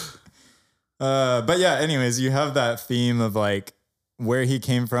 But yeah, anyways, you have that theme of like where he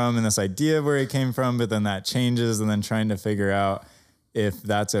came from and this idea of where he came from, but then that changes and then trying to figure out if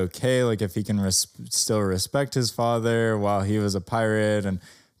that's okay. Like if he can still respect his father while he was a pirate and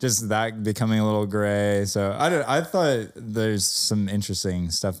just that becoming a little gray. So I thought there's some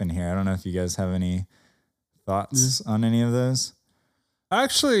interesting stuff in here. I don't know if you guys have any thoughts on any of those.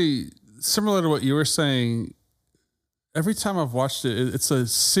 Actually, similar to what you were saying, every time I've watched it, it's a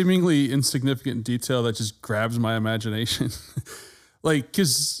seemingly insignificant detail that just grabs my imagination. Like,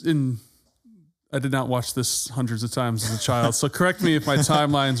 because I did not watch this hundreds of times as a child, so correct me if my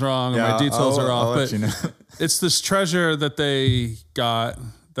timeline's wrong or my details are off. I'll But let you know. it's this treasure that they got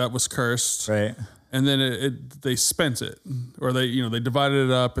that was cursed, Right. and then they spent it, or they divided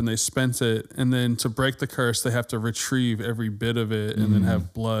it up and they spent it, and then to break the curse, they have to retrieve every bit of it and then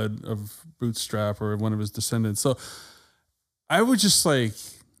have blood of Bootstrap or one of his descendants. So I would just like,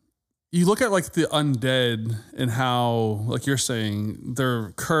 you look at like the undead and how, like you're saying,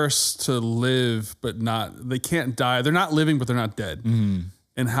 they're cursed to live, but they can't die. They're not living, but they're not dead.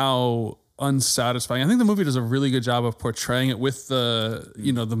 And how unsatisfying. I think the movie does a really good job of portraying it with the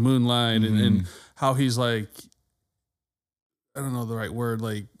moonlight and how he's like, I don't know the right word,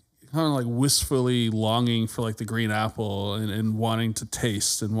 like kind of like wistfully longing for like the green apple and wanting to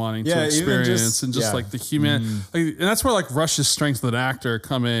taste and wanting to experience and just like the human, like, and that's where like Rush's strengths as an actor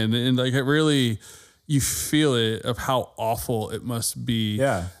come in, and like it really, you feel it of how awful it must be.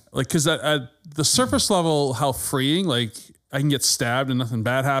 Yeah. Like, cause at the surface level, how freeing, like I can get stabbed and nothing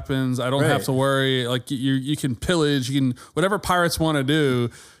bad happens. I don't have to worry. Like you can pillage, whatever pirates want to do,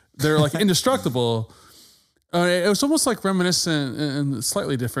 they're like indestructible. It was almost like reminiscent and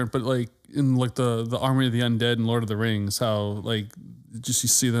slightly different, but like in like the Army of the Undead and Lord of the Rings, how like just you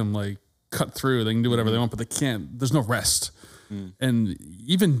see them like cut through, they can do whatever they want, but they can't. There's no rest, and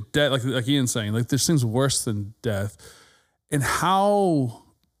even death, like Ian's saying, like there's things worse than death, and how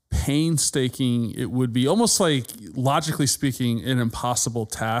painstaking it would be, almost like logically speaking, an impossible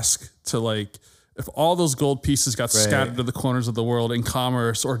task to like if all those gold pieces got scattered to the corners of the world in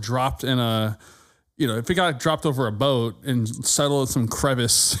commerce or dropped in a if it got dropped over a boat and settled in some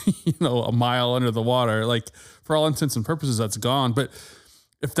crevice, a mile under the water, like for all intents and purposes, that's gone. But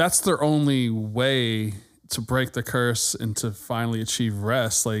if that's their only way to break the curse and to finally achieve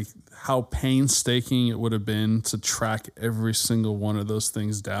rest, like how painstaking it would have been to track every single one of those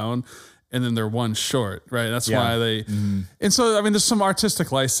things down. And then they're one short, right? That's why they, and so, I mean, there's some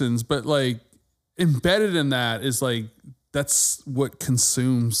artistic license, but like embedded in that is like, that's what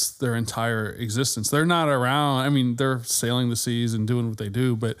consumes their entire existence. They're not around. I mean, they're sailing the seas and doing what they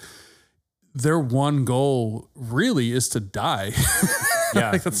do, but their one goal really is to die.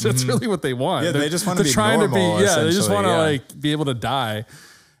 Yeah. Like that's really what they want. Yeah, they just want to be trying normal, to be, they just want to essentially, like be able to die.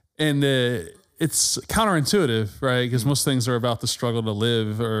 And it's counterintuitive, right? Because most things are about the struggle to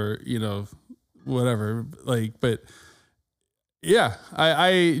live or, whatever. Like, but yeah,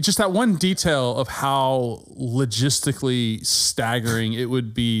 I just that one detail of how logistically staggering it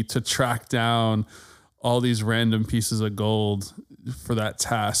would be to track down all these random pieces of gold for that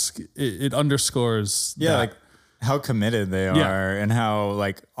task. It underscores like how committed they are and how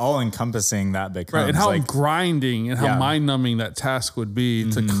like all encompassing that becomes. Right, and how like, grinding and how mind numbing that task would be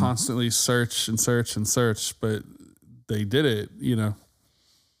to constantly search and search and search. But they did it,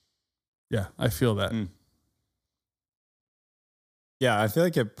 Yeah, I feel that. Yeah, I feel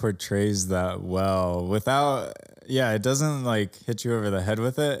like it portrays that well without, it doesn't like hit you over the head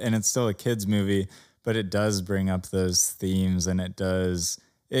with it. And it's still a kid's movie, but it does bring up those themes and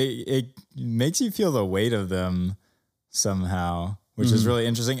it makes you feel the weight of them somehow, which is really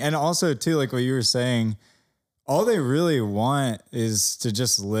interesting. And also too, like what you were saying, all they really want is to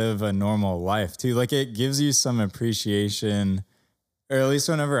just live a normal life too. Like it gives you some appreciation, or at least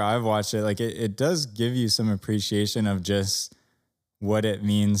whenever I've watched it, like it does give you some appreciation of just what it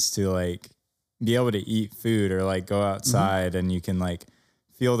means to like be able to eat food or like go outside and you can like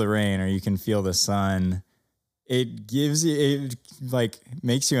feel the rain or you can feel the sun. It gives you, it like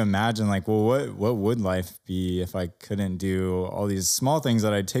makes you imagine like, well, what would life be if I couldn't do all these small things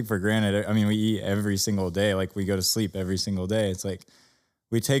that I take for granted? I mean, we eat every single day. Like we go to sleep every single day. It's like,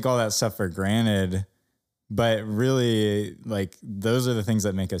 we take all that stuff for granted, but really like those are the things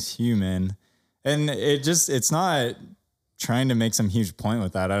that make us human. And it's not trying to make some huge point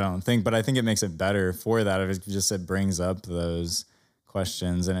with that, I don't think, but I think it makes it better for that. It brings up those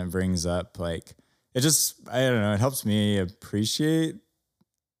questions and it brings up like, I don't know, it helps me appreciate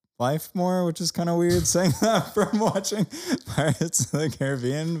life more, which is kind of weird saying that from watching Pirates of the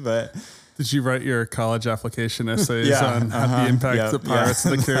Caribbean, but. Did you write your college application essays on the impact the Pirates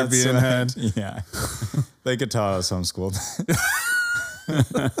of the Caribbean had? Yeah. They could tell I was homeschooled.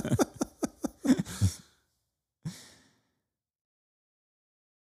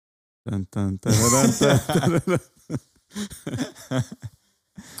 Dun, dun, dun, dun, dun, dun.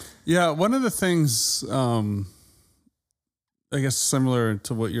 Yeah, one of the things, I guess similar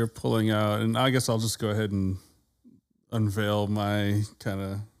to what you're pulling out, and I guess I'll just go ahead and unveil my kind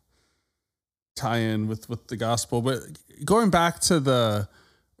of tie-in with the gospel. But going back to the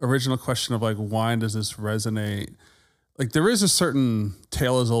original question of like, why does this resonate? Like there is a certain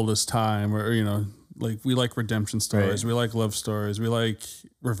tale as old as time, or like we like redemption stories, we like love stories, we like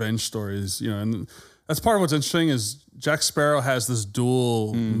revenge stories, and that's part of what's interesting is Jack Sparrow has this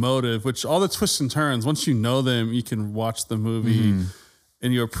dual motive, which all the twists and turns, once you know them, you can watch the movie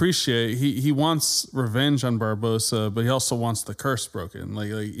and you appreciate. He wants revenge on Barbossa, but he also wants the curse broken.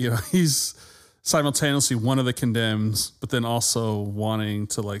 Like he's simultaneously one of the condemned, but then also wanting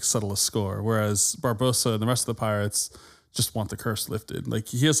to like settle a score. Whereas Barbossa and the rest of the pirates just want the curse lifted. Like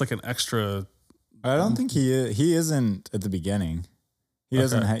he has like an extra. I don't think he isn't at the beginning. He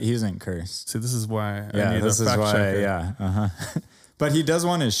doesn't. He isn't cursed. See, this is why. I need this a is fact why. checker. Yeah. But he does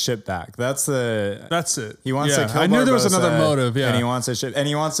want his ship back. That's it. He wants to kill. I knew there was Barbossa, another motive. Yeah, and he wants a ship, and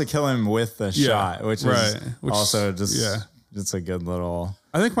he wants to kill him with the shot, which is also just it's a good little.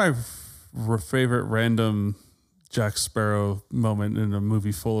 I think my favorite random Jack Sparrow moment in a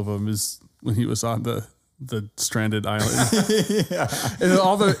movie full of them is when he was on the stranded island. And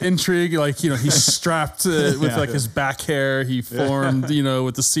all the intrigue, like, he's strapped with like his back hair. He formed,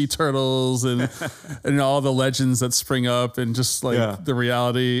 with the sea turtles and all the legends that spring up and just like the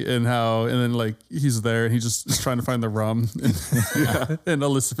reality and then like he's there and he just is trying to find the rum and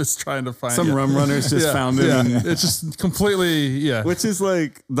Elizabeth's trying to find some rum runners just found him. And it's just completely, Which is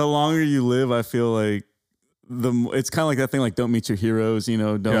like the longer you live, I feel like it's kind of like that thing, like don't meet your heroes,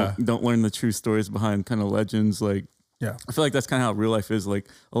 don't learn the true stories behind kind of legends. Like, I feel like that's kind of how real life is. Like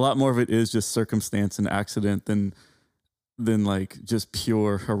a lot more of it is just circumstance and accident than like just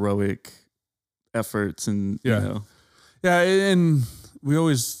pure heroic efforts. And, and we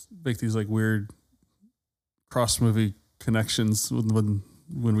always make these like weird cross movie connections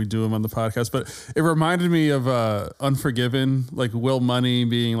when we do them on the podcast, but it reminded me of Unforgiven, like Will Money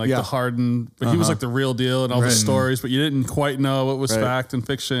being like the hardened, but he was like the real deal and all the stories, but you didn't quite know what was fact and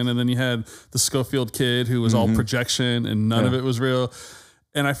fiction. And then you had the Schofield kid who was all projection and none of it was real.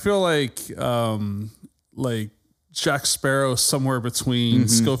 And I feel like Jack Sparrow somewhere between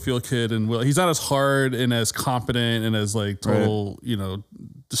Schofield kid and Will. He's not as hard and as competent and as like total,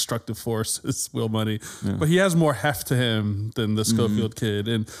 destructive force as Will Money, but he has more heft to him than the Schofield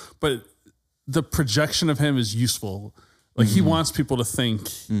kid. But the projection of him is useful. Like he wants people to think,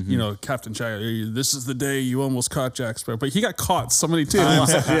 Captain Jack, this is the day you almost caught Jack Sparrow, but he got caught so many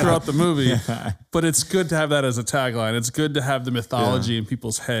times throughout the movie. But it's good to have that as a tagline. It's good to have the mythology in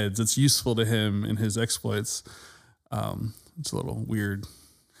people's heads. It's useful to him in his exploits. It's a little weird.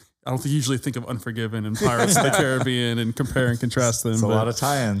 I don't think you usually think of Unforgiven and Pirates of the Caribbean and compare and contrast them. It's a lot of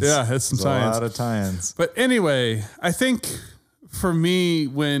tie-ins. Yeah, it's some tie-ins. A lot of tie-ins. But anyway, I think for me,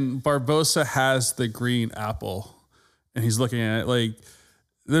 when Barbossa has the green apple and he's looking at it, like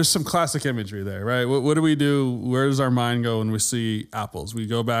there's some classic imagery there, right? What do we do? Where does our mind go when we see apples? We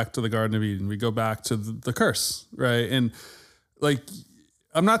go back to the Garden of Eden. We go back to the curse, right? And like,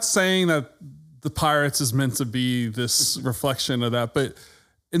 I'm not saying that the Pirates is meant to be this reflection of that, but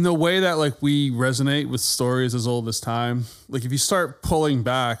in the way that like we resonate with stories as old as time, like if you start pulling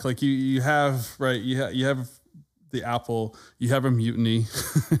back, like you have the apple, you have a mutiny,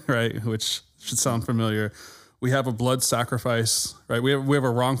 right? Which should sound familiar. We have a blood sacrifice, right? We have a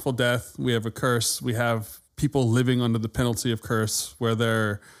wrongful death. We have a curse. We have people living under the penalty of curse where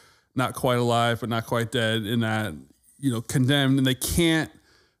they're not quite alive, but not quite dead in that, condemned, and they can't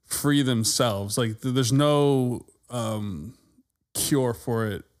free themselves. Like there's no, cure for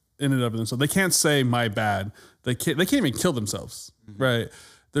it in and of themselves. They can't say my bad. They can't even kill themselves. Right.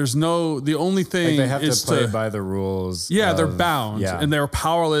 There's the only thing they have is to play by the rules. Yeah. They're bound and they're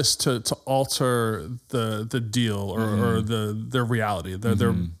powerless to alter the deal or their reality.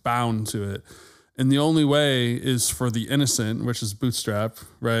 They're bound to it. And the only way is for the innocent, which is Bootstrap,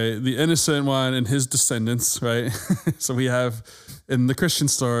 right? The innocent one and his descendants, right? So we have in the Christian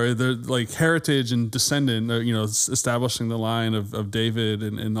story, they're like heritage and descendant, establishing the line of David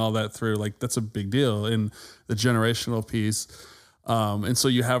and all that through, like that's a big deal in the generational piece. And so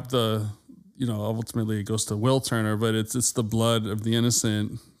you have ultimately it goes to Will Turner, but it's the blood of the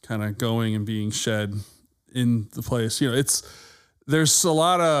innocent kind of going and being shed in the place. There's a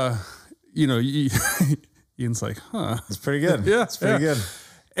lot of, Ian's like, it's pretty good. Yeah. It's pretty good.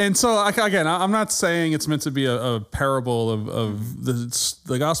 And so again, I'm not saying it's meant to be a parable of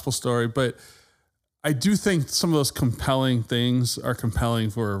the gospel story, but I do think some of those compelling things are compelling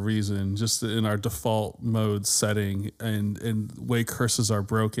for a reason, just in our default mode setting and way curses are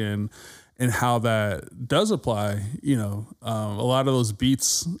broken and how that does apply. A lot of those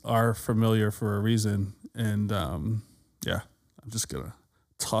beats are familiar for a reason. And I'm just going to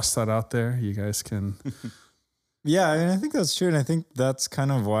toss that out there. You guys can... Yeah, I think that's true. And I think that's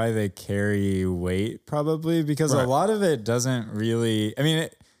kind of why they carry weight probably, because a lot of it doesn't really,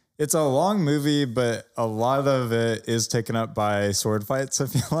 it's a long movie, but a lot of it is taken up by sword fights, I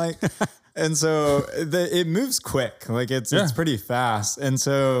feel like. And so it moves quick. Like it's pretty fast. And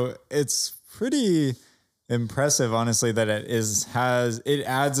so it's pretty impressive, honestly, that it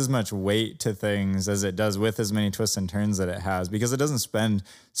adds as much weight to things as it does with as many twists and turns that it has, because it doesn't spend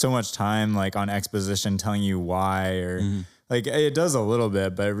so much time like on exposition telling you why, or like it does a little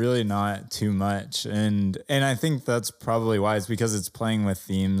bit, but really not too much. And I think that's probably why. It's because it's playing with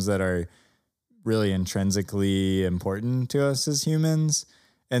themes that are really intrinsically important to us as humans.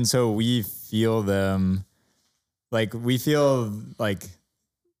 And so we feel them, like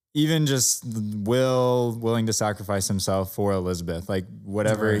even just willing to sacrifice himself for Elizabeth, like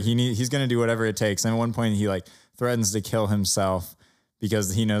whatever he's going to do whatever it takes. And at one point he like threatens to kill himself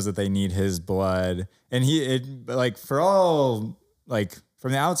because he knows that they need his blood. And from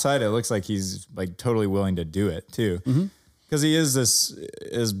the outside, it looks like he's like totally willing to do it too. Because he is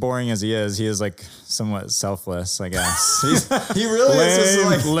as boring as he is like somewhat selfless, I guess. He really is just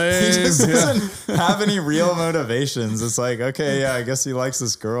like, he just doesn't have any real motivations. It's like, okay, yeah, I guess he likes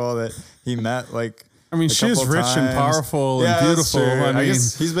this girl that he met like, she's rich and powerful and beautiful. I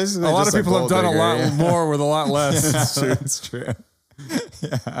guess he's basically a lot of people have done a lot more with a lot less. It's true.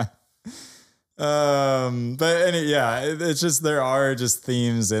 Yeah. It's just, there are just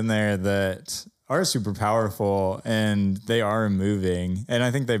themes in there that are super powerful and they are moving. And I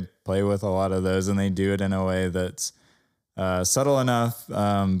think they play with a lot of those, and they do it in a way that's subtle enough,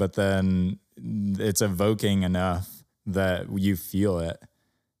 but then it's evoking enough that you feel it.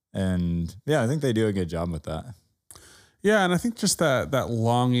 And yeah, I think they do a good job with that. Yeah, and I think just that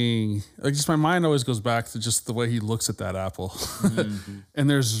longing, like just my mind always goes back to just the way he looks at that apple. Mm-hmm. And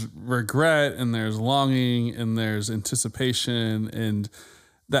there's regret and there's longing and there's anticipation and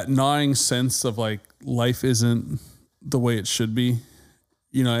that gnawing sense of like life isn't the way it should be.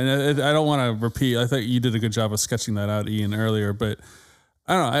 You know, and I don't want to repeat. I think you did a good job of sketching that out, Ian, earlier, but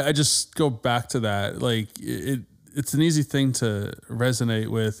I don't know. I just go back to that. Like it's an easy thing to resonate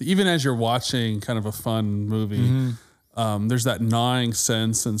with, even as you're watching kind of a fun movie. Mm-hmm. There's that gnawing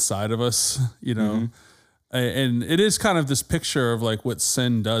sense inside of us, you know, and it is kind of this picture of like what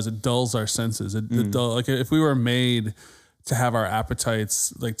sin does. It dulls our senses. Like if we were made to have our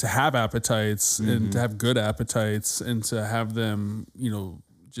appetites, like to have appetites and to have good appetites and to have them, you know,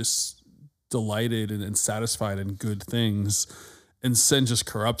 just delighted and satisfied in good things. And sin just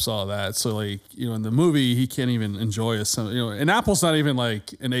corrupts all that. So like, you know, in the movie, he can't even enjoy an apple's not even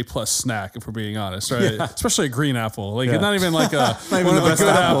like an A+ snack, if we're being honest, right? Yeah. Especially a green apple. Like it's not even like a good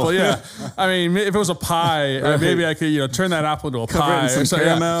apple. Yeah. I mean, if it was a pie, maybe I could, you know, turn that apple into a pie or something.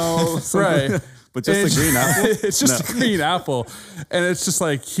 Caramel, right. But just a green apple? It's just a green apple. And it's just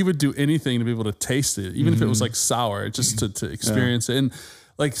like, he would do anything to be able to taste it, even if it was like sour, just to experience it. And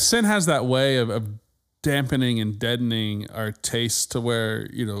like sin has that way of dampening and deadening our taste to where,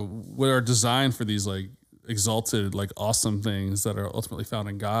 you know, we are designed for these like exalted, like awesome things that are ultimately found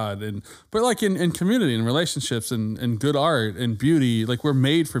in God. And, but like in community and relationships and good art and beauty, like we're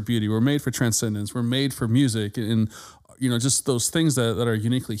made for beauty. We're made for transcendence. We're made for music and you know, just those things that are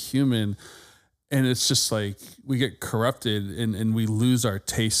uniquely human. And it's just like, we get corrupted and we lose our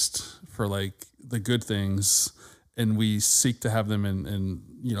taste for like the good things. And we seek to have them in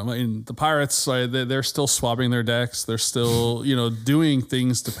you know, in the Pirates, they're still swabbing their decks. They're still, you know, doing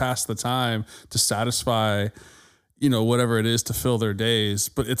things to pass the time, to satisfy, you know, whatever it is to fill their days.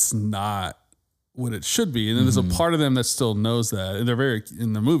 But it's not what it should be. And then there's a part of them that still knows that. And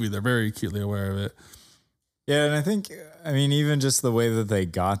in the movie, they're very acutely aware of it. Yeah. And I think, I mean, even just the way that they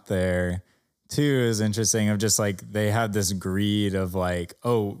got there too is interesting, of just like, they had this greed of like,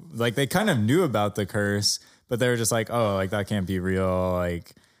 oh, like they kind of knew about the curse, but they were just like, oh, like that can't be real.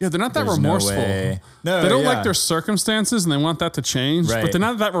 Like, yeah, they're not that remorseful. No, they don't like their circumstances and they want that to change, but they're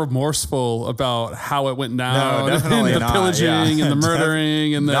not that remorseful about how it went down. No, definitely and the pillaging and the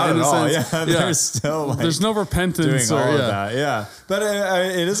murdering and the not innocence. At all. Yeah, there's still like there's no repentance doing all of that. Yeah, but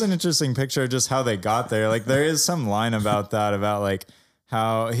it is an interesting picture of just how they got there. Like there is some line about that, about like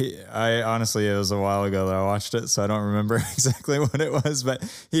how I honestly, it was a while ago that I watched it, so I don't remember exactly what it was, but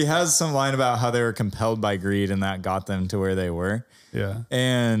he has some line about how they were compelled by greed and that got them to where they were. Yeah.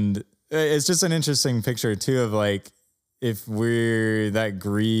 And it's just an interesting picture too of like, if we're that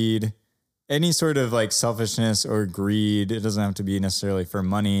greed, any sort of like selfishness or greed, it doesn't have to be necessarily for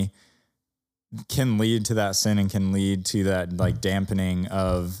money, can lead to that sin and can lead to that like dampening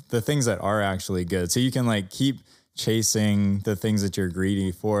of the things that are actually good. So you can like keep chasing the things that you're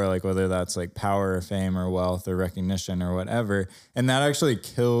greedy for, like whether that's like power or fame or wealth or recognition or whatever. And that actually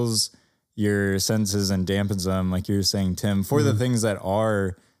kills your senses and dampens them, like you were saying, Tim, for the things that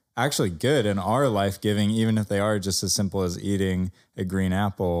are actually good and are life-giving, even if they are just as simple as eating a green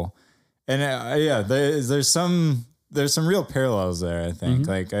apple. And there's some real parallels there, I think.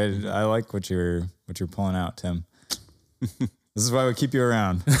 Like I like what you're pulling out, Tim. This is why we keep you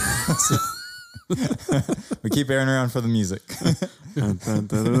around. We keep Aaron around for the music.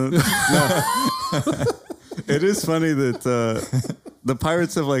 It is funny that the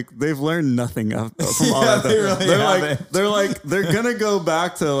Pirates have they've learned nothing from all that. They're gonna go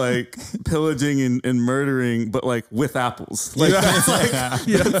back to like pillaging and murdering, but like with apples. Like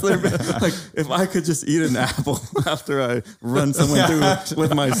if I could just eat an apple after I run someone through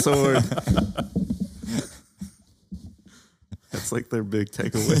with my sword. That's like their big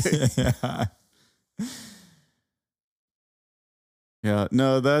takeaway. Yeah,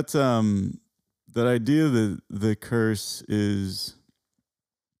 no, that idea that the curse is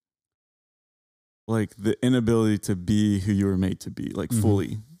like the inability to be who you were made to be, like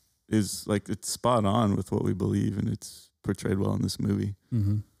fully, is like, it's spot on with what we believe, and it's portrayed well in this movie.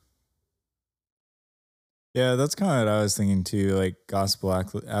 Yeah, that's kind of what I was thinking too, like gospel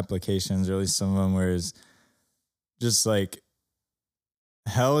applications, or at least some of them, where it's just like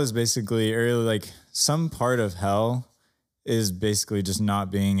hell is basically, or like some part of hell is basically just not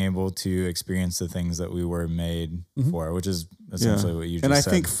being able to experience the things that we were made for, which is essentially what you just said. And I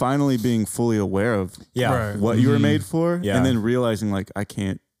think finally being fully aware of what you were made for, and then realizing like, I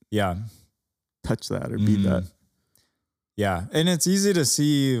can't touch that or beat that. Yeah. And it's easy to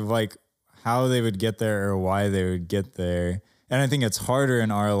see like how they would get there or why they would get there. And I think it's harder in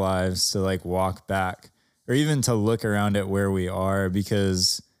our lives to like walk back or even to look around at where we are,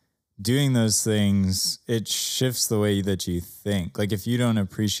 because doing those things, it shifts the way that you think. Like if you don't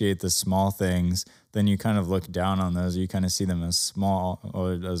appreciate the small things, then you kind of look down on those. You kind of see them as small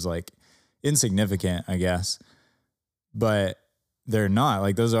or as like insignificant, I guess. But they're not.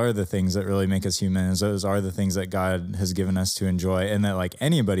 Like those are the things that really make us human. Those are the things that God has given us to enjoy and that like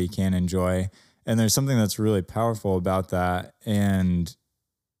anybody can enjoy. And there's something that's really powerful about that. And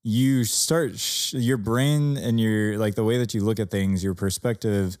you start, your brain and your, like the way that you look at things, your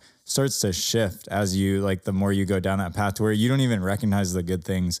perspective starts to shift as you, like the more you go down that path to where you don't even recognize the good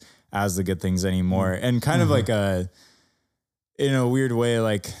things as the good things anymore. And kind of like in a weird way,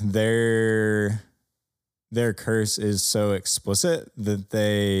 like their curse is so explicit that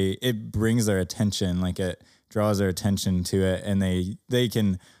it brings their attention, like it draws their attention to it, and they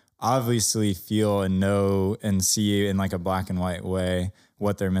can obviously feel and know and see in like a black and white way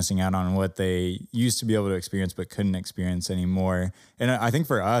what they're missing out on, what they used to be able to experience but couldn't experience anymore. And I think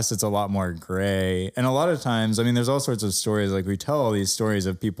for us, it's a lot more gray. And a lot of times, I mean, there's all sorts of stories. Like we tell all these stories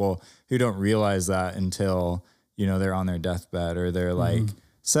of people who don't realize that until, you know, they're on their deathbed or they're like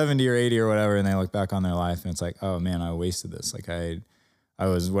 70 or 80 or whatever, and they look back on their life and it's like, oh man, I wasted this. Like I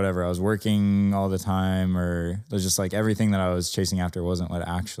was whatever, I was working all the time, or it was just like everything that I was chasing after wasn't what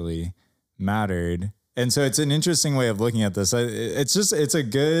actually mattered. And so it's an interesting way of looking at this. It's a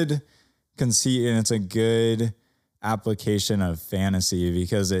good conceit and it's a good application of fantasy,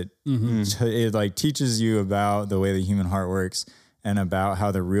 because it like teaches you about the way the human heart works and about how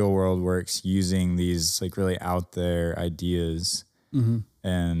the real world works using these like really out there ideas.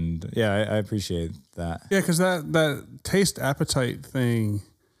 And yeah, I appreciate that. Yeah, because that taste appetite thing,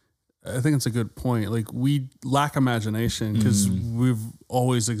 I think it's a good point. Like we lack imagination because we've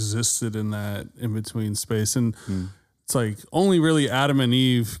always existed in that in between space, and it's like only really Adam and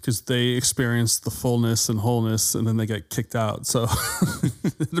Eve, because they experienced the fullness and wholeness, and then they get kicked out. So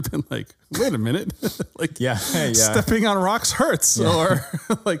it'd have been like, wait a minute, like stepping on rocks hurts, or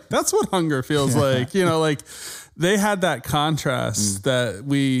like that's what hunger feels like. You know, like. They had that contrast that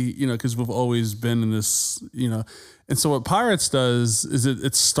we, you know, because we've always been in this, you know, and so what Pirates does is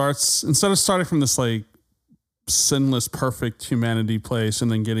it starts, instead of starting from this like sinless, perfect humanity place and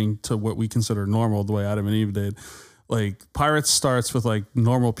then getting to what we consider normal, the way Adam and Eve did, like Pirates starts with like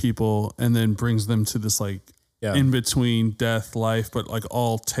normal people and then brings them to this like in between death, life, but like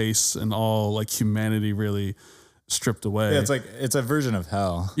all tastes and all like humanity really stripped away. Yeah, it's a version of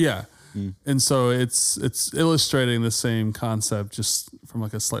hell. Yeah. And so it's illustrating the same concept just from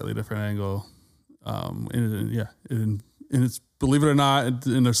like a slightly different angle. And it's, believe it or not,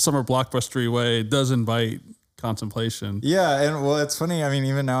 in a summer blockbustery way, it does invite contemplation. Yeah. And well, it's funny. I mean,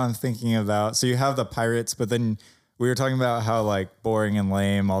 even now I'm thinking about, so you have the pirates, but then we were talking about how like boring and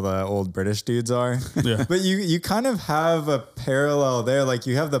lame all the old British dudes are. Yeah. But you kind of have a parallel there. Like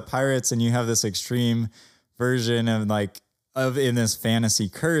you have the pirates and you have this extreme version of in this fantasy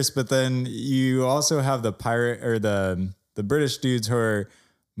curse, but then you also have the pirate or the British dudes who are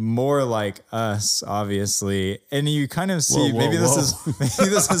more like us, obviously. And you kind of see maybe this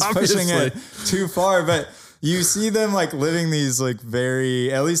is pushing it too far, but you see them like living these like very,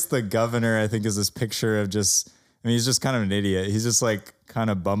 at least the governor, I think, is this picture of just, I mean, he's just kind of an idiot. He's just like kind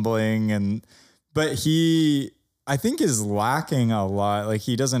of bumbling, but he, I think, is lacking a lot. Like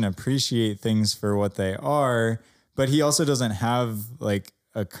he doesn't appreciate things for what they are. But he also doesn't have like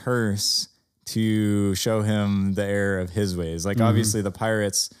a curse to show him the error of his ways. Like obviously the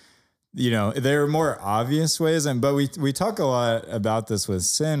pirates, you know, there are more obvious ways. But we talk a lot about this with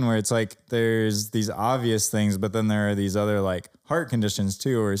sin, where it's like there's these obvious things, but then there are these other like heart conditions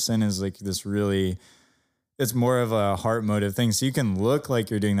too, where sin is like this really, it's more of a heart motive thing. So you can look like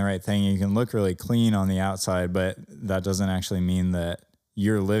you're doing the right thing. You can look really clean on the outside, but that doesn't actually mean that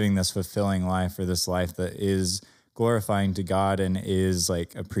you're living this fulfilling life, or this life that is glorifying to God and is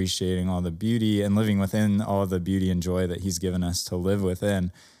like appreciating all the beauty and living within all the beauty and joy that he's given us to live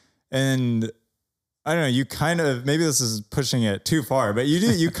within. And I don't know, you kind of, maybe this is pushing it too far, but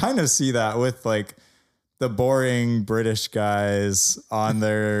you kind of see that with like the boring British guys on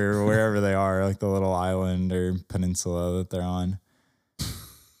their, wherever they are, like the little island or peninsula that they're on.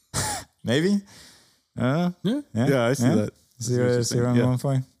 Maybe. I don't know. Yeah, I see that. See where I'm going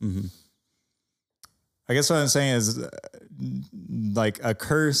for? I guess what I'm saying is like a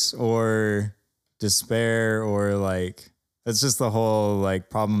curse or despair, or like, it's just the whole like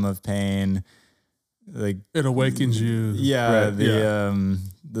problem of pain. Like it awakens you. Yeah. Right,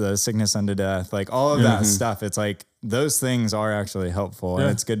 the sickness unto death, like all of that stuff. It's like those things are actually helpful, and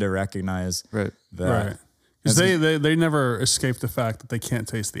it's good to recognize that. Right. Because they never escape the fact that they can't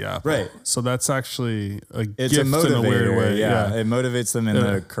taste the apple. Right. So that's actually a It's gift a motivator. in a weird way. Yeah. It motivates them in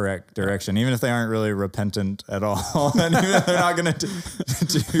the correct direction, even if they aren't really repentant at all. And even if they're not going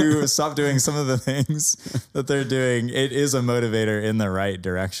to stop doing some of the things that they're doing, it is a motivator in the right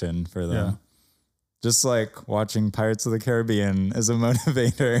direction for them. Yeah. Just like watching Pirates of the Caribbean is a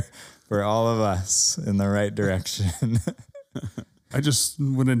motivator for all of us in the right direction. I just,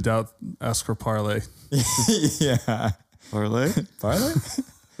 when in doubt, ask for parlay. Yeah. Parlay? Parlay?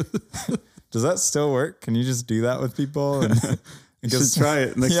 Does that still work? Can you just do that with people? And You should try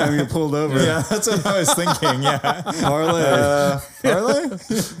it next time you're pulled over. Yeah, that's what I was thinking. Yeah. Parlay. Parlay?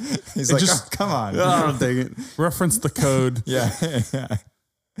 He's like, just- oh, come on. Oh, dang it. Reference the code. Yeah.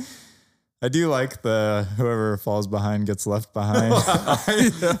 I do like the whoever falls behind gets left behind.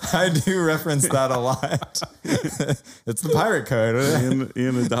 I do reference that a lot. It's the pirate code.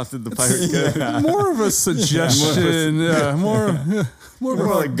 Ian adopted the pirate code. Yeah. More of a suggestion. Yeah, more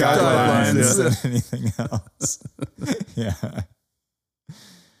like guidelines. Than anything else. Yeah.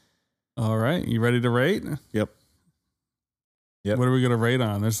 All right, you ready to rate? Yep. Yep. What are we going to rate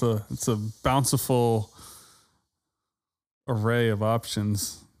on? It's a bountiful array of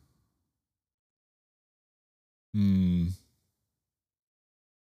options. I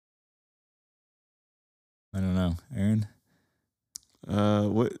don't know, Aaron.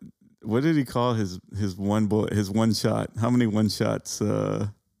 What did he call his one bullet, his one shot? How many one shots?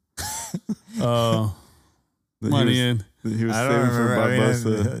 Oh, money in. He was I saving don't for remember.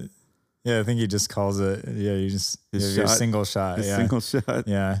 Barbosa. Yeah, I think he just calls it. Yeah, you just His your shot? single shot. His Yeah, single shot.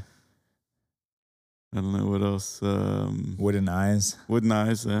 yeah. I don't know what else. Wooden eyes, Wooden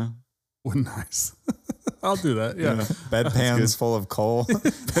eyes. Yeah. What nice. I'll do that. Yeah. bedpans full of coal. She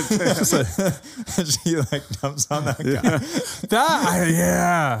like dumps on that guy.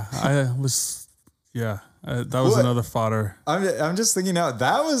 That was What? another fodder. I'm just thinking out.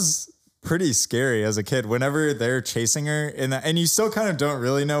 That was pretty scary as a kid. Whenever they're chasing her in that, and you still kind of don't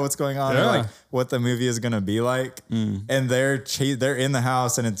really know what's going on, or Yeah. like what the movie is gonna be like. And they're in the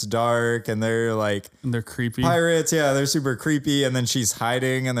house and it's dark, and they're like And they're creepy. pirates. Yeah, they're super creepy, and then she's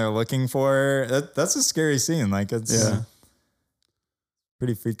hiding, and they're looking for her. That's a scary scene. Like it's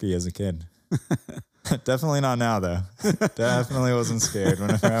pretty freaky as a kid. Definitely not now though. Definitely wasn't scared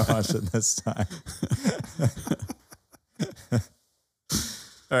whenever I watched it this time.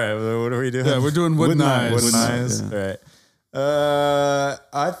 All right, what are we doing? Yeah, we're doing wooden eyes. Wooden Wooden eyes. eyes, All right.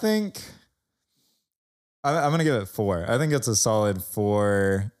 I think I'm gonna give it 4. I think it's a solid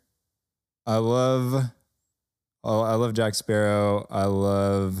 4. I love Jack Sparrow. I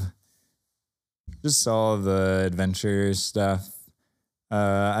love just all of the adventure stuff.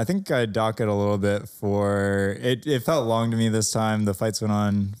 I think I dock it a little bit for it. It felt long to me this time. The fights went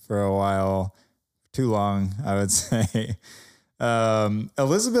on for a while, too long, I would say.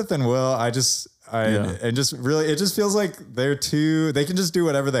 Elizabeth and Will, it just feels like they can just do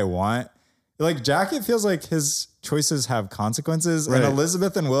whatever they want. Like Jack, it feels like his choices have consequences, Right. and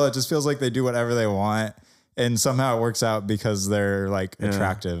Elizabeth and Will, it just feels like they do whatever they want, and somehow it works out because they're like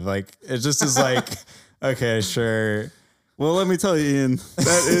attractive. Like it just is like, okay, sure. Well, let me tell you, Ian.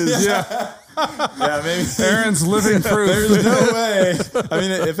 That is Yeah, maybe Aaron's living proof. there's no way. I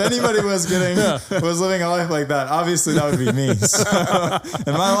mean, if anybody was living a life like that, obviously that would be me. So,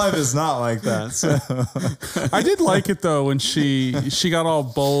 and my life is not like that. So. I did like it though when she got all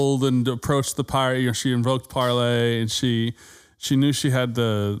bold and approached the pirate. You know, she invoked parlay and she knew she had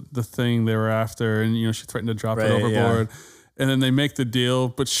the thing they were after, and you know she threatened to drop it Right, overboard. And then they make the deal,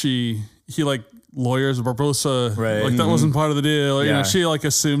 but he like lawyers Barbosa, Right. like that wasn't part of the deal. Or, you know, Yeah. she like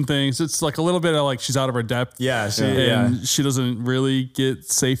assumed things. It's like a little bit of like she's out of her depth. Yeah, And she doesn't really get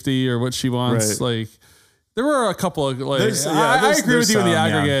safety or what she wants. Right. Like there were a couple of like There's- yeah, I there's- agree with there's you in the some,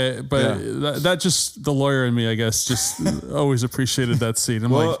 yeah. aggregate, but that just the lawyer in me, I guess, just always appreciated that scene.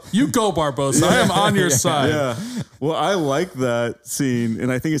 I'm Well- like, you go, Barbosa. I am on your side. Yeah. Well, I like that scene,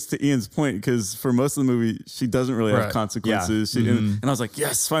 and I think it's to Ian's point because for most of the movie, she doesn't really have Right. consequences. Yeah. And I was like,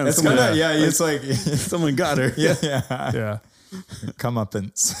 yes, finally, It's someone, kind of it's like someone got her. yeah. Yeah.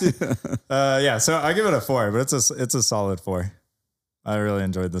 Comeuppance. So I give it a 4, but it's a solid 4. I really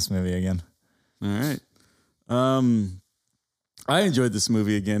enjoyed this movie again. All right. I enjoyed this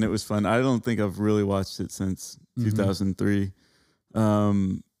movie again. It was fun. I don't think I've really watched it since 2003.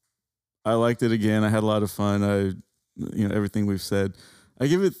 I liked it again. I had a lot of fun. Everything we've said. I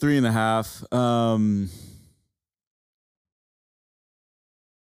give it 3.5.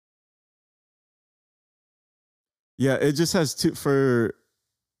 Yeah, it just has for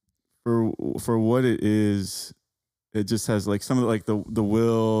what it is. it just has like some of like the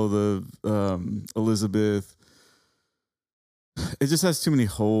Will, the Elizabeth. It just has too many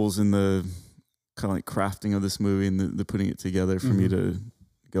holes in the kind of like crafting of this movie and the putting it together for me to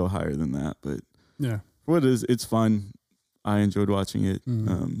go higher than that. But Yeah. for what it is, it's fun. I enjoyed watching it.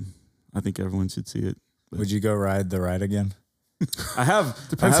 I think everyone should see it. But Would you go ride the ride again? I have.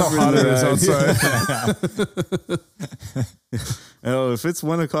 Depends I have how hot it ridden is the ride. outside. Oh, if it's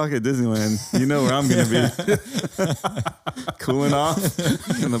 1 o'clock at Disneyland, you know where I'm going to be. Cooling off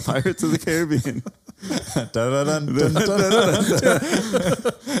in the Pirates of the Caribbean. Dun, dun, dun, dun,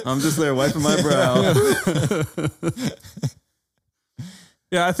 dun. I'm just there wiping my brow.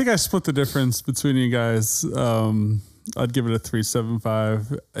 Yeah, I think I split the difference between you guys. I'd give it a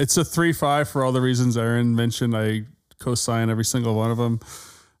 3.75. It's a 3.5 for all the reasons Aaron mentioned. I co-sign every single one of them.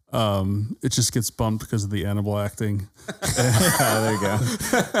 It just gets bumped because of the animal acting. There you go.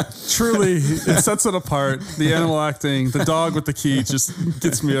 Truly, it sets it apart. The animal acting, the dog with the key just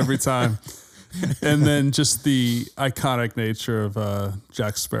gets me every time. And then just the iconic nature of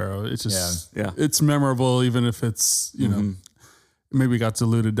Jack Sparrow. It's just, it's memorable, even if it's, you know, maybe got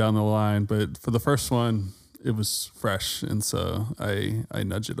diluted down the line. But for the first one, it was fresh. And so I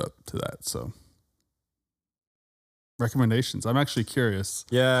nudge it up to that. So recommendations. I'm actually curious.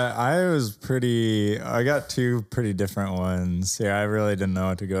 Yeah, I got two pretty different ones. Yeah, I really didn't know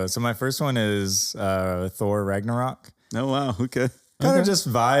what to go. So my first one is Thor Ragnarok. Oh, wow. Okay. Kind of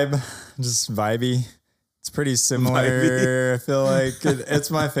just vibey. It's pretty similar. I feel like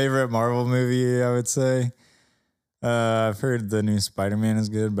it's my favorite Marvel movie, I would say. I've heard the new Spider-Man is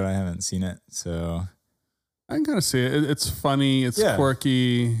good, but I haven't seen it. So I can kind of see it. It's funny. It's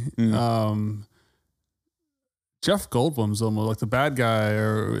quirky. Jeff Goldblum's almost like the bad guy,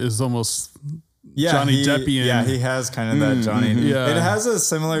 or is almost Johnny Deppian. Yeah, he has kind of that Johnny. Yeah. It has a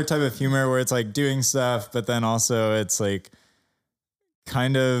similar type of humor where it's like doing stuff, but then also it's like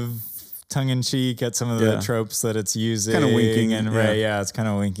kind of tongue in cheek at some of the tropes that it's using. Kind of winking. And it's kind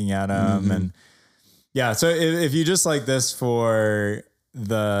of winking at him. And yeah, so if you just like this for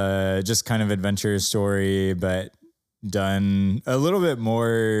the just kind of adventure story, but done a little bit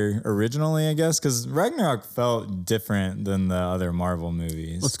more originally, I guess, because Ragnarok felt different than the other Marvel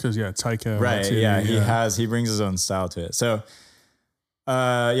movies. That's because Taika. Right. Waititi, he brings his own style to it. So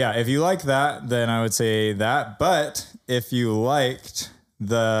if you like that, then I would say that. But if you liked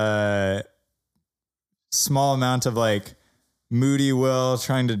the small amount of like moody Will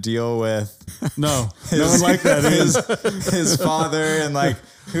trying to deal with no one like that his father and like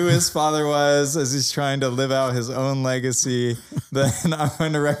who his father was as he's trying to live out his own legacy, then I'm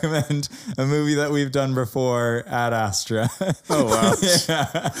going to recommend a movie that we've done before, Ad Astra. Oh, wow.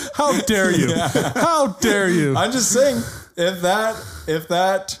 Yeah. How dare you? How dare you? I'm just saying, if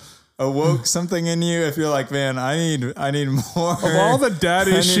that awoke something in you, if you're like, man, I need more. Of all the dad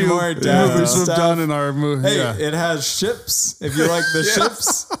issue movies we've done in our movie. Hey, it has ships. If you like the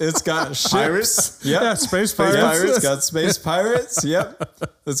ships, it's got ships. Pirates? Yep. Yeah, space pirates. It's got space pirates. Yep.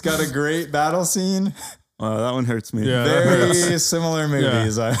 It's got a great battle scene. Wow, that one hurts me. Yeah, Very similar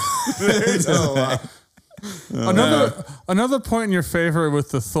movies. Another point in your favor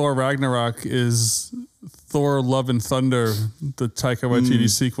with the Thor Ragnarok is Thor Love and Thunder, the Taika Waititi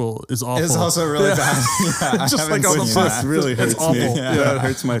sequel, is awful. It's also really bad. Yeah, just like on the first really hurts awful. me. Yeah, it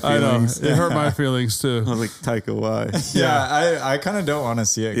hurts my feelings. I know. It hurt my feelings too. I was like, Taika, why? I kind of don't want to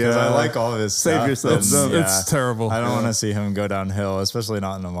see it because I like all of his stuff. Save yourself. It's terrible. I don't want to see him go downhill, especially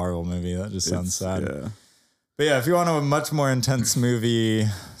not in a Marvel movie. That just sounds sad. Yeah. But yeah, if you want a much more intense movie,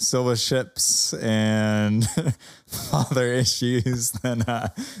 still with ships and father issues, then go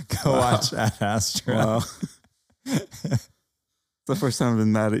watch Ad Astra. Wow. It's the first time I've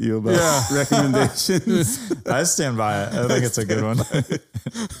been mad at you about recommendations. I stand by it. I think it's a good one.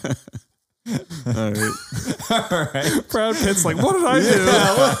 All right. All right. Brad Pitt's like, what did I do?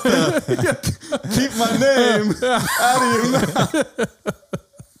 Keep my name out of your mouth.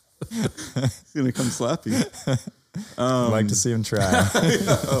 He's going to come slap you. I'd like to see him try.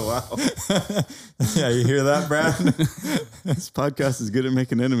 Oh, wow. Yeah, you hear that, Brad? This podcast is good at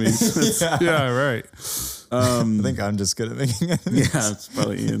making enemies. Yeah, right. I think I'm just good at making enemies. Yeah, it's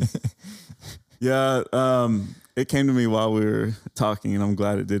probably Ian. Yeah, it came to me while we were talking, and I'm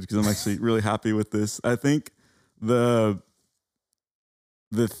glad it did because I'm actually really happy with this. I think the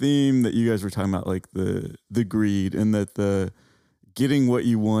theme that you guys were talking about, like the greed and that the getting what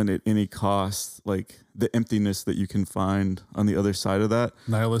you want at any cost, like the emptiness that you can find on the other side of that.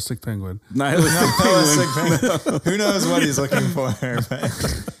 Nihilistic penguin. Nihilistic penguin. Who knows what he's looking for? But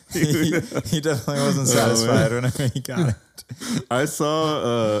he definitely wasn't satisfied whenever he got it. I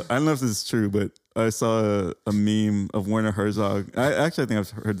saw, I don't know if this is true, but I saw a meme of Werner Herzog. I think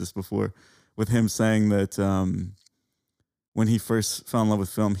I've heard this before, with him saying that when he first fell in love with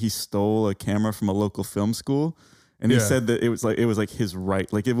film, he stole a camera from a local film school. And he said that it was like his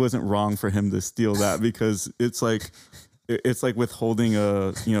right. Like, it wasn't wrong for him to steal that, because it's like withholding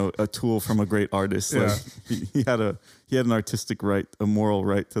a tool from a great artist. Yeah. Like, he had an artistic right, a moral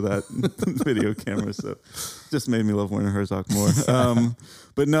right to that video camera. So just made me love Werner Herzog more.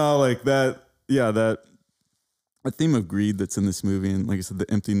 But no, like that a theme of greed that's in this movie, and like I said,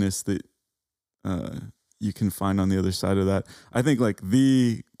 the emptiness that you can find on the other side of that. I think like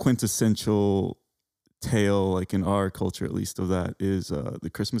the quintessential tale, like in our culture at least, of that is the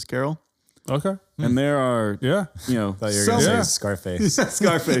Christmas Carol. Okay. And there are, Yeah. Thought you were going to say Scarface.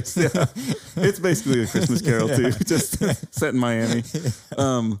 Scarface, yeah. It's basically a Christmas Carol too, just set in Miami.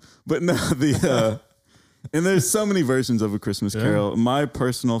 But no, and there's so many versions of a Christmas Carol. My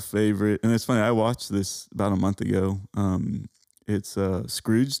personal favorite, and it's funny, I watched this about a month ago. It's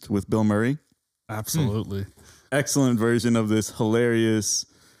Scrooged with Bill Murray. Absolutely. Excellent version of this hilarious,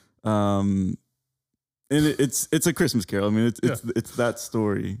 and it's a Christmas Carol. I mean, it's that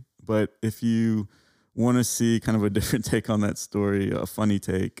story. But if you want to see kind of a different take on that story, a funny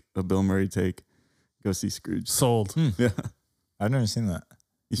take, a Bill Murray take, go see Scrooge. Sold. Yeah, I've never seen that.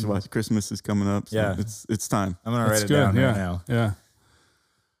 you should watch. Christmas is coming up. So Yeah. it's time. I'm going to write That's it down good, right now. Yeah.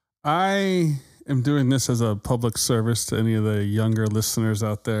 I am doing this as a public service to any of the younger listeners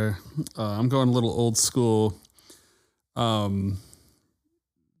out there. I'm going a little old school.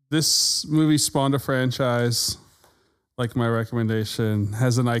 This movie spawned a franchise, like my recommendation,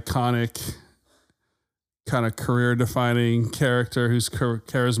 has an iconic kind of career-defining character who's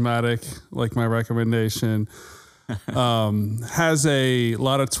charismatic, like my recommendation. Has a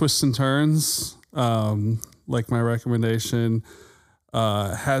lot of twists and turns, like my recommendation.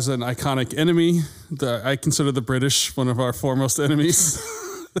 Has an iconic enemy. I consider the British one of our foremost enemies.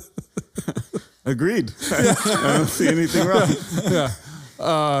 Agreed. I don't see anything wrong.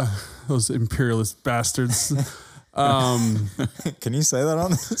 Yeah. Those imperialist bastards. Can you say that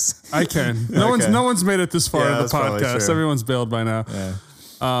on this? I can. No one's made it this far in the that's probably podcast. true. Everyone's bailed by now.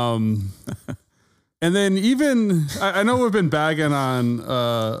 Yeah. And then even I know we've been bagging on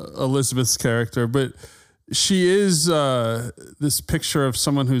Elizabeth's character, but she is this picture of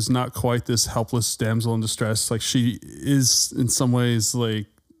someone who's not quite this helpless damsel in distress. Like, she is in some ways like,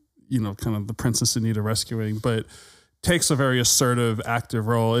 kind of the princess in need of rescuing, but takes a very assertive, active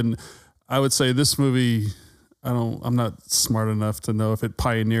role. And I would say this movie, I'm not smart enough to know if it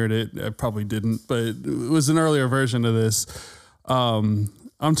pioneered it. I probably didn't, but it was an earlier version of this.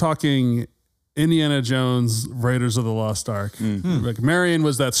 I'm talking Indiana Jones, Raiders of the Lost Ark. Like, Marion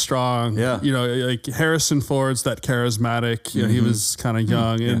was that strong. Yeah. Like Harrison Ford's that charismatic. He was kind of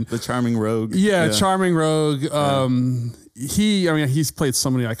young and The charming rogue. charming rogue. He's played so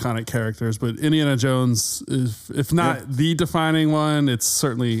many iconic characters, but Indiana Jones is, if not the defining one, it's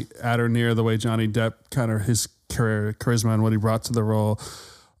certainly at or near the way Johnny Depp kind of his charisma and what he brought to the role.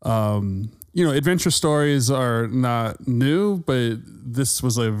 Adventure stories are not new, but this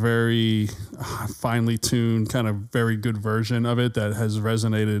was a very finely tuned, kind of very good version of it that has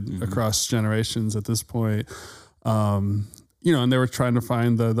resonated across generations at this point. And they were trying to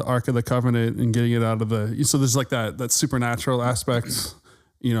find the Ark of the Covenant and getting it out of so there's like that supernatural aspect,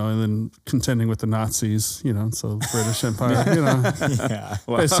 and then contending with the Nazis, so British Empire, Yeah.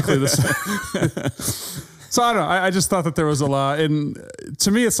 basically this. So I don't know. I just thought that there was a lot. And to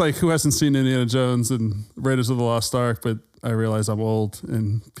me, it's like, who hasn't seen Indiana Jones and Raiders of the Lost Ark? But I realize I'm old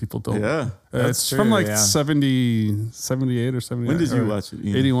and people don't. Yeah. It's true, from like yeah. 78 or 79. When did you watch it,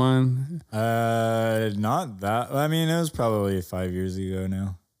 Ian? 81. Not that. I mean, it was probably 5 years ago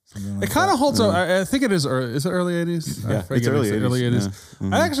now. Something like It kind of that. holds up. I think it is. Is it early 80s? Yeah, I forget it's early if 80s.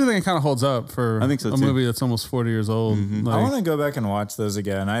 Yeah. I actually think it kind of holds up for I think so, a too. movie that's almost 40 years old. Like, I want to go back and watch those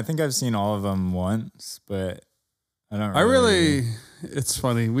again. I think I've seen all of them once, but I don't it's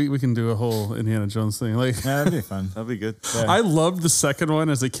funny. We can do a whole Indiana Jones thing. Like, Yeah, that'd be fun. That'd be good. Yeah. I loved the second one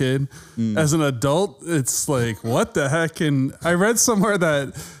as a kid. As an adult, it's like, what the heck? And I read somewhere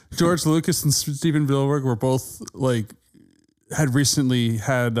that George Lucas and Steven Spielberg were both like, had recently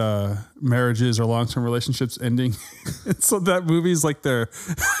had marriages or long-term relationships ending. And so that movie's like their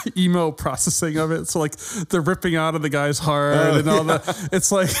emo processing of it. So like they're ripping out of the guy's heart and all that.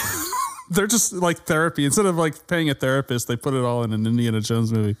 It's like, they're just like therapy. Instead of like paying a therapist, they put it all in an Indiana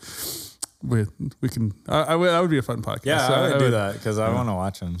Jones movie. we can. That would be a fun podcast. Yeah, I would do that because I want to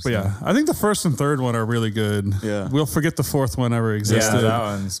watch them. So. But yeah, I think the first and third one are really good. Yeah. We'll forget the fourth one ever existed. Yeah, that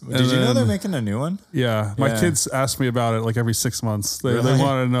one's. Did you know they're making a new one? Yeah, my kids ask me about it like every 6 months. They want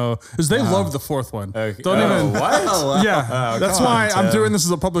to know because they love the fourth one. Okay. Don't even. What? Yeah, that's why I'm doing this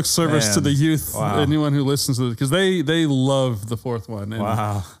as a public service to the youth, anyone who listens to it, because they love the fourth one. And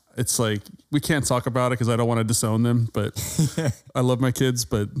Wow. it's like we can't talk about it because I don't want to disown them, but I love my kids,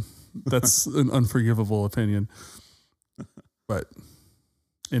 but that's an unforgivable opinion. But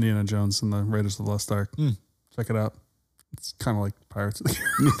Indiana Jones and the Raiders of the Lost Ark, check it out. It's kind of like Pirates of the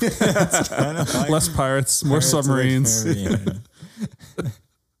Caribbean. Less pirates, more submarines,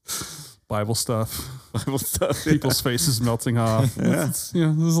 Bible stuff, people's faces melting off. There's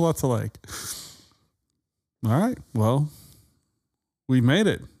a lot to like. All right, well, we made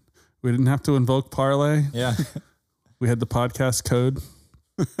it. We didn't have to invoke Parlay. Yeah. We had the podcast code.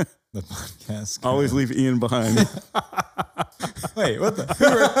 The podcast. Always leave Ian behind. Wait, what the?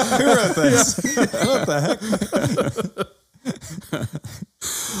 Who wrote this? What the heck?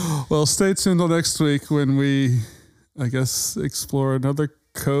 Well, stay tuned till next week when we, I guess, explore another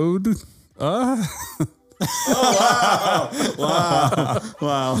code. Wow.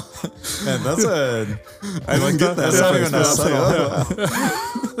 Man, that's a. I didn't get that. That's not even a subtle.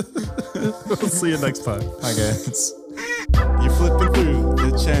 We'll see you next time. Okay. You're flipping through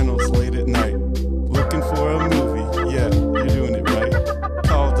the channels late at night, looking for a movie. Yeah, you're doing it right.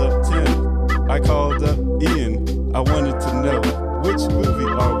 Called up Tim, I called up Ian. I wanted to know, which movie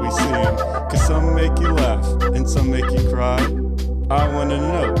are we seeing? Cause some make you laugh and some make you cry. I wanna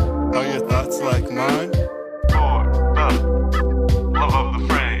know, are your thoughts like mine? For the love of the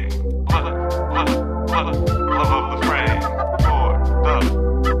frame. Love of the frame. For the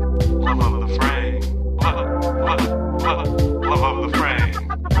love of the frame. Love of the frame.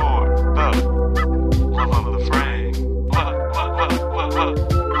 For the love of the frame.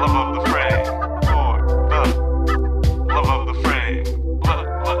 Love of the frame. For the love of the frame.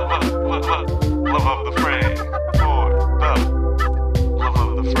 Love of the frame. For the love of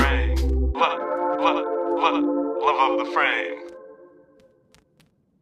the frame. Love of the frame.